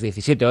tarde a las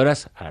 17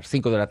 horas, a las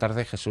 5 de la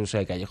tarde, Jesús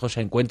Callejo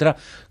se encuentra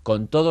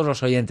con todos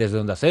los oyentes de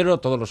Onda Cero,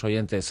 todos los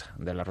oyentes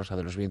de La Rosa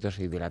de los Vientos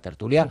y de la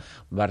tertulia.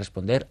 Va a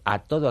responder a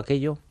todo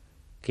aquello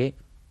que,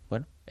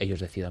 bueno, ellos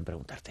decidan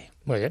preguntarte.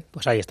 Muy bien,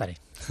 pues ahí estaré.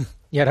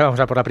 Y ahora vamos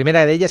a por la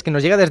primera de ellas, que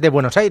nos llega desde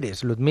Buenos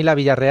Aires. Ludmila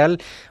Villarreal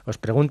os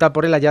pregunta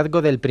por el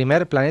hallazgo del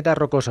primer planeta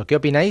rocoso. ¿Qué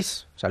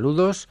opináis?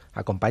 Saludos,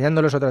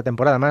 acompañándolos otra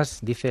temporada más,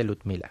 dice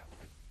Ludmila.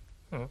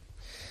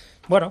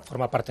 Bueno,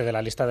 forma parte de la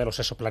lista de los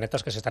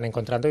exoplanetas que se están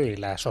encontrando y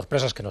las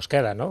sorpresas que nos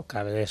quedan, ¿no?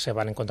 Cada vez se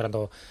van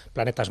encontrando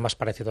planetas más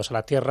parecidos a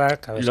la Tierra.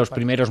 Cada vez los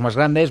primeros más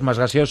grandes, más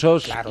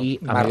gaseosos, claro, y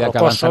a más medida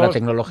rocosos, que avanza la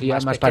tecnología,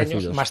 más pequeños,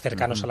 parecidos. más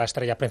cercanos a la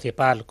estrella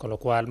principal, con lo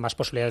cual más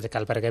posibilidades de que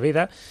albergue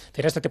vida.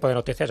 Tiene este tipo de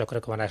noticias, yo creo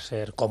que van a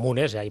ser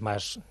comunes, y hay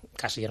más,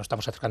 casi ya nos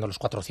estamos acercando a los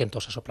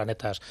 400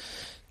 exoplanetas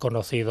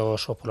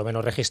conocidos o por lo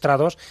menos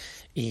registrados,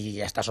 y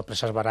estas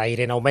sorpresas van a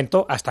ir en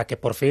aumento hasta que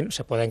por fin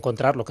se pueda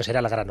encontrar lo que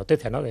sería la gran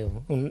noticia, ¿no? De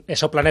un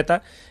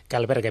exoplaneta que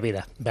albergue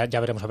vida. Ya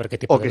veremos a ver qué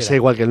tipo de vida. O que sea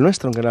igual que el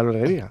nuestro, aunque la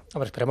alberguería.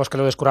 Hombre, esperemos que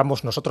lo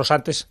descubramos nosotros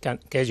antes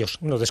que ellos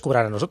nos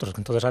descubran a nosotros.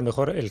 Entonces, a lo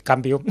mejor el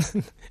cambio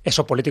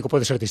exopolítico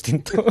puede ser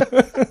distinto.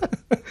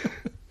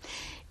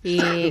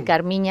 Y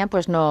Carmiña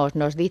pues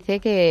nos dice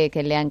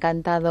que le ha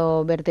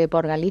encantado verte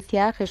por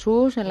Galicia,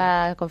 Jesús, en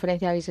la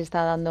conferencia que habéis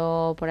estado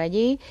dando por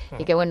allí,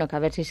 y que bueno, que a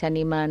ver si se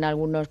animan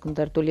algunos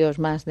contertulios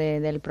más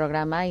del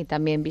programa y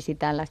también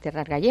visitan las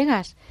tierras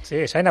gallegas.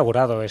 Sí, se ha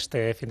inaugurado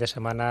este fin de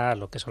semana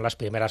lo que son las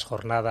primeras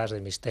jornadas de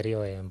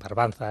misterio en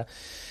Barbanza,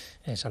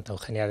 en Santa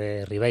Eugenia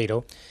de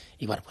Ribeiro.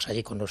 Y bueno, pues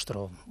allí con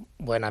nuestro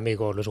buen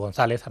amigo Luis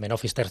González,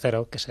 Amenofis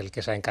III, que es el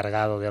que se ha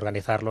encargado de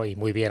organizarlo, y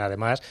muy bien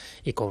además,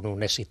 y con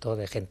un éxito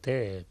de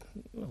gente,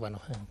 bueno,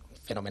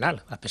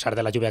 fenomenal, a pesar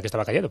de la lluvia que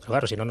estaba cayendo. Pero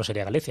claro, si no, no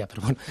sería Galicia.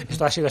 Pero bueno,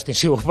 esto ha sido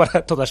extensivo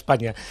para toda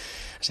España.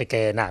 Así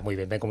que nada, muy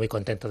bien, vengo muy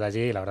contento de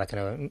allí y la verdad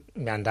que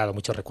me han dado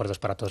muchos recuerdos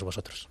para todos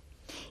vosotros.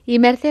 Y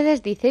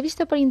Mercedes dice, he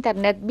visto por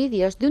internet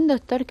vídeos de un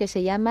doctor que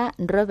se llama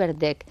Robert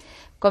Deck.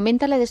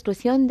 Comenta la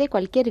destrucción de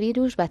cualquier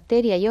virus,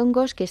 bacteria y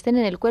hongos que estén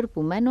en el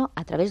cuerpo humano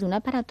a través de un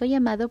aparato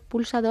llamado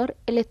pulsador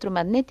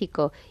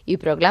electromagnético y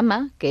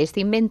proclama que este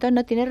invento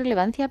no tiene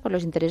relevancia por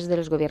los intereses de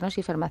los gobiernos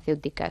y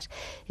farmacéuticas.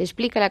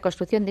 Explica la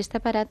construcción de este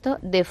aparato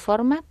de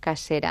forma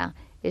casera.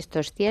 ¿Esto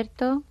es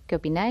cierto? ¿Qué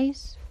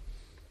opináis?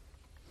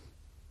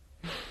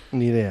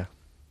 Ni idea.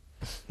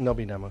 No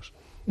opinamos.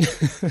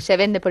 Se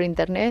vende por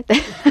internet.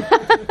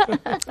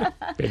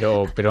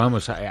 Pero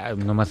vamos,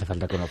 no me hace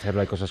falta conocerlo.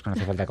 Hay cosas que no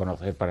hace falta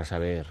conocer para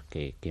saber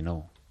que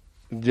no.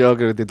 Yo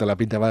creo que tiene toda la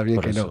pinta más bien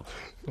Por que eso.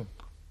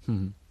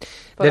 no.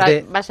 Pues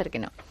va a ser que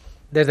no.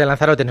 Desde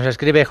Lanzarote nos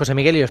escribe José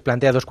Miguel y os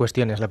plantea dos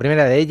cuestiones. La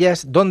primera de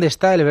ellas, ¿dónde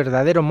está el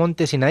verdadero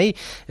monte Sinaí?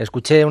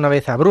 Escuché una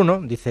vez a Bruno,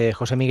 dice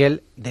José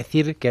Miguel,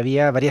 decir que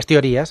había varias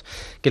teorías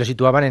que lo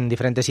situaban en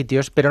diferentes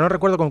sitios, pero no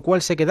recuerdo con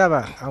cuál se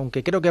quedaba,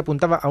 aunque creo que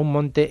apuntaba a un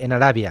monte en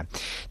Arabia.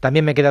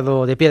 También me he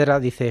quedado de piedra,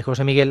 dice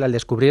José Miguel, al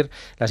descubrir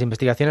las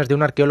investigaciones de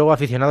un arqueólogo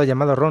aficionado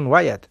llamado Ron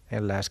Wyatt,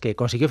 en las que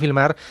consiguió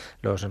filmar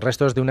los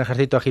restos de un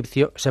ejército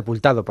egipcio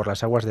sepultado por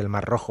las aguas del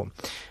Mar Rojo.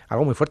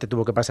 Algo muy fuerte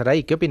tuvo que pasar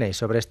ahí. ¿Qué opináis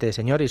sobre este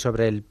señor y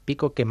sobre el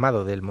pico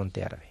quemado del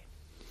Monte Árabe?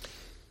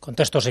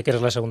 Contesto si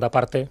quieres la segunda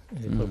parte.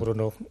 Pues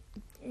Bruno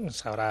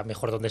sabrá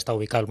mejor dónde está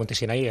ubicado el Monte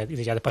Sinaí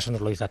y ya de paso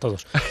nos lo dice a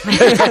todos.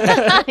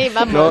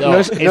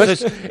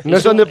 No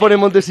es donde pone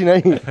Monte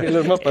Sinaí en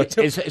los mapas.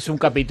 Es un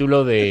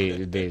capítulo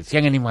de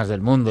 100 enigmas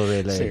del mundo,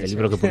 del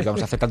libro que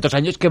publicamos hace tantos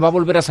años, que va a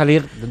volver a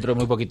salir dentro de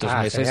muy poquitos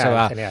meses. Genial, se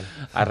va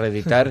a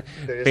reeditar,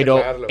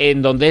 pero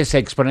en donde se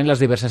exponen las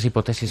diversas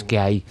hipótesis que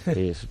hay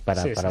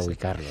para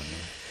ubicarlo,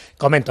 ¿no?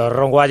 Comento,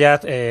 Ron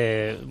Wyatt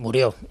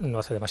murió no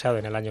hace demasiado,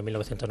 en el año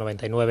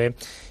 1999,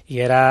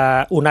 y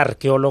era un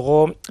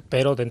arqueólogo,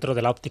 pero dentro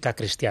de la óptica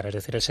cristiana. Es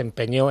decir, él se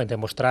empeñó en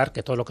demostrar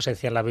que todo lo que se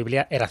decía en la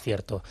Biblia era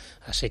cierto.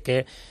 Así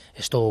que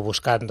estuvo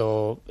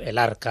buscando el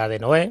arca de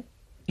Noé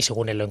y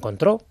según él lo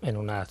encontró en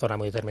una zona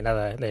muy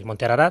determinada del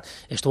Monte Ararat,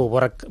 estuvo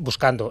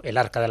buscando el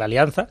Arca de la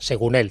Alianza,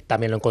 según él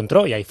también lo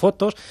encontró y hay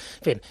fotos.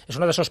 En fin, es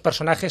uno de esos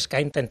personajes que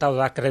ha intentado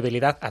dar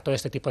credibilidad a todo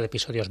este tipo de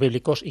episodios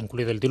bíblicos,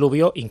 incluido el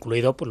diluvio,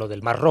 incluido pues, lo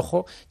del Mar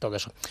Rojo, todo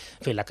eso.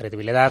 En fin, la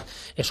credibilidad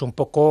es un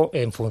poco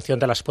en función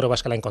de las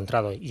pruebas que él ha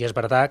encontrado, y es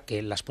verdad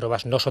que las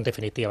pruebas no son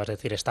definitivas, es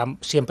decir, están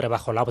siempre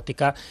bajo la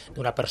óptica de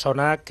una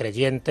persona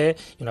creyente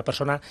y una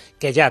persona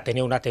que ya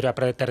tenía una teoría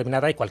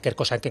predeterminada y cualquier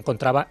cosa que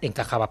encontraba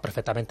encajaba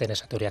perfectamente en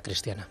esa teoría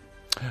cristiana.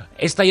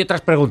 Esta y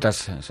otras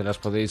preguntas se las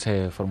podéis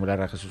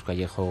formular a Jesús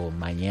Callejo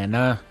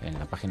mañana en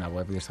la página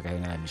web de esta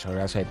cadena de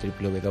emisoras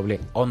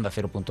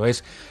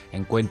www.ondacero.es,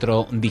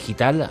 encuentro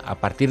digital a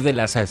partir de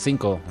las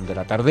 5 de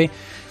la tarde.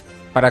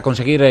 Para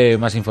conseguir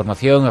más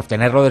información,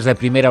 obtenerlo desde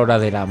primera hora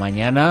de la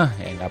mañana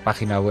en la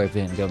página web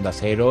de Onda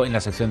Cero, en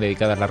la sección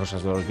dedicada a las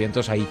Rosas de los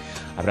Vientos, ahí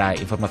habrá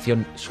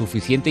información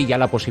suficiente y ya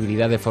la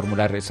posibilidad de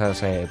formular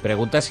esas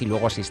preguntas y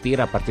luego asistir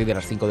a partir de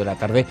las 5 de la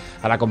tarde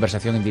a la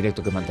conversación en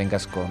directo que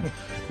mantengas con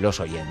los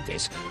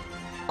oyentes.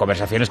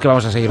 Conversaciones que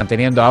vamos a seguir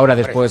manteniendo ahora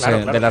después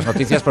de las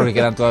noticias, porque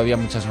quedan todavía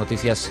muchas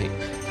noticias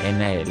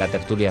en la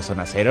tertulia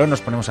Zona Cero. Nos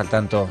ponemos al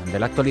tanto de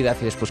la actualidad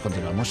y después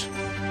continuamos.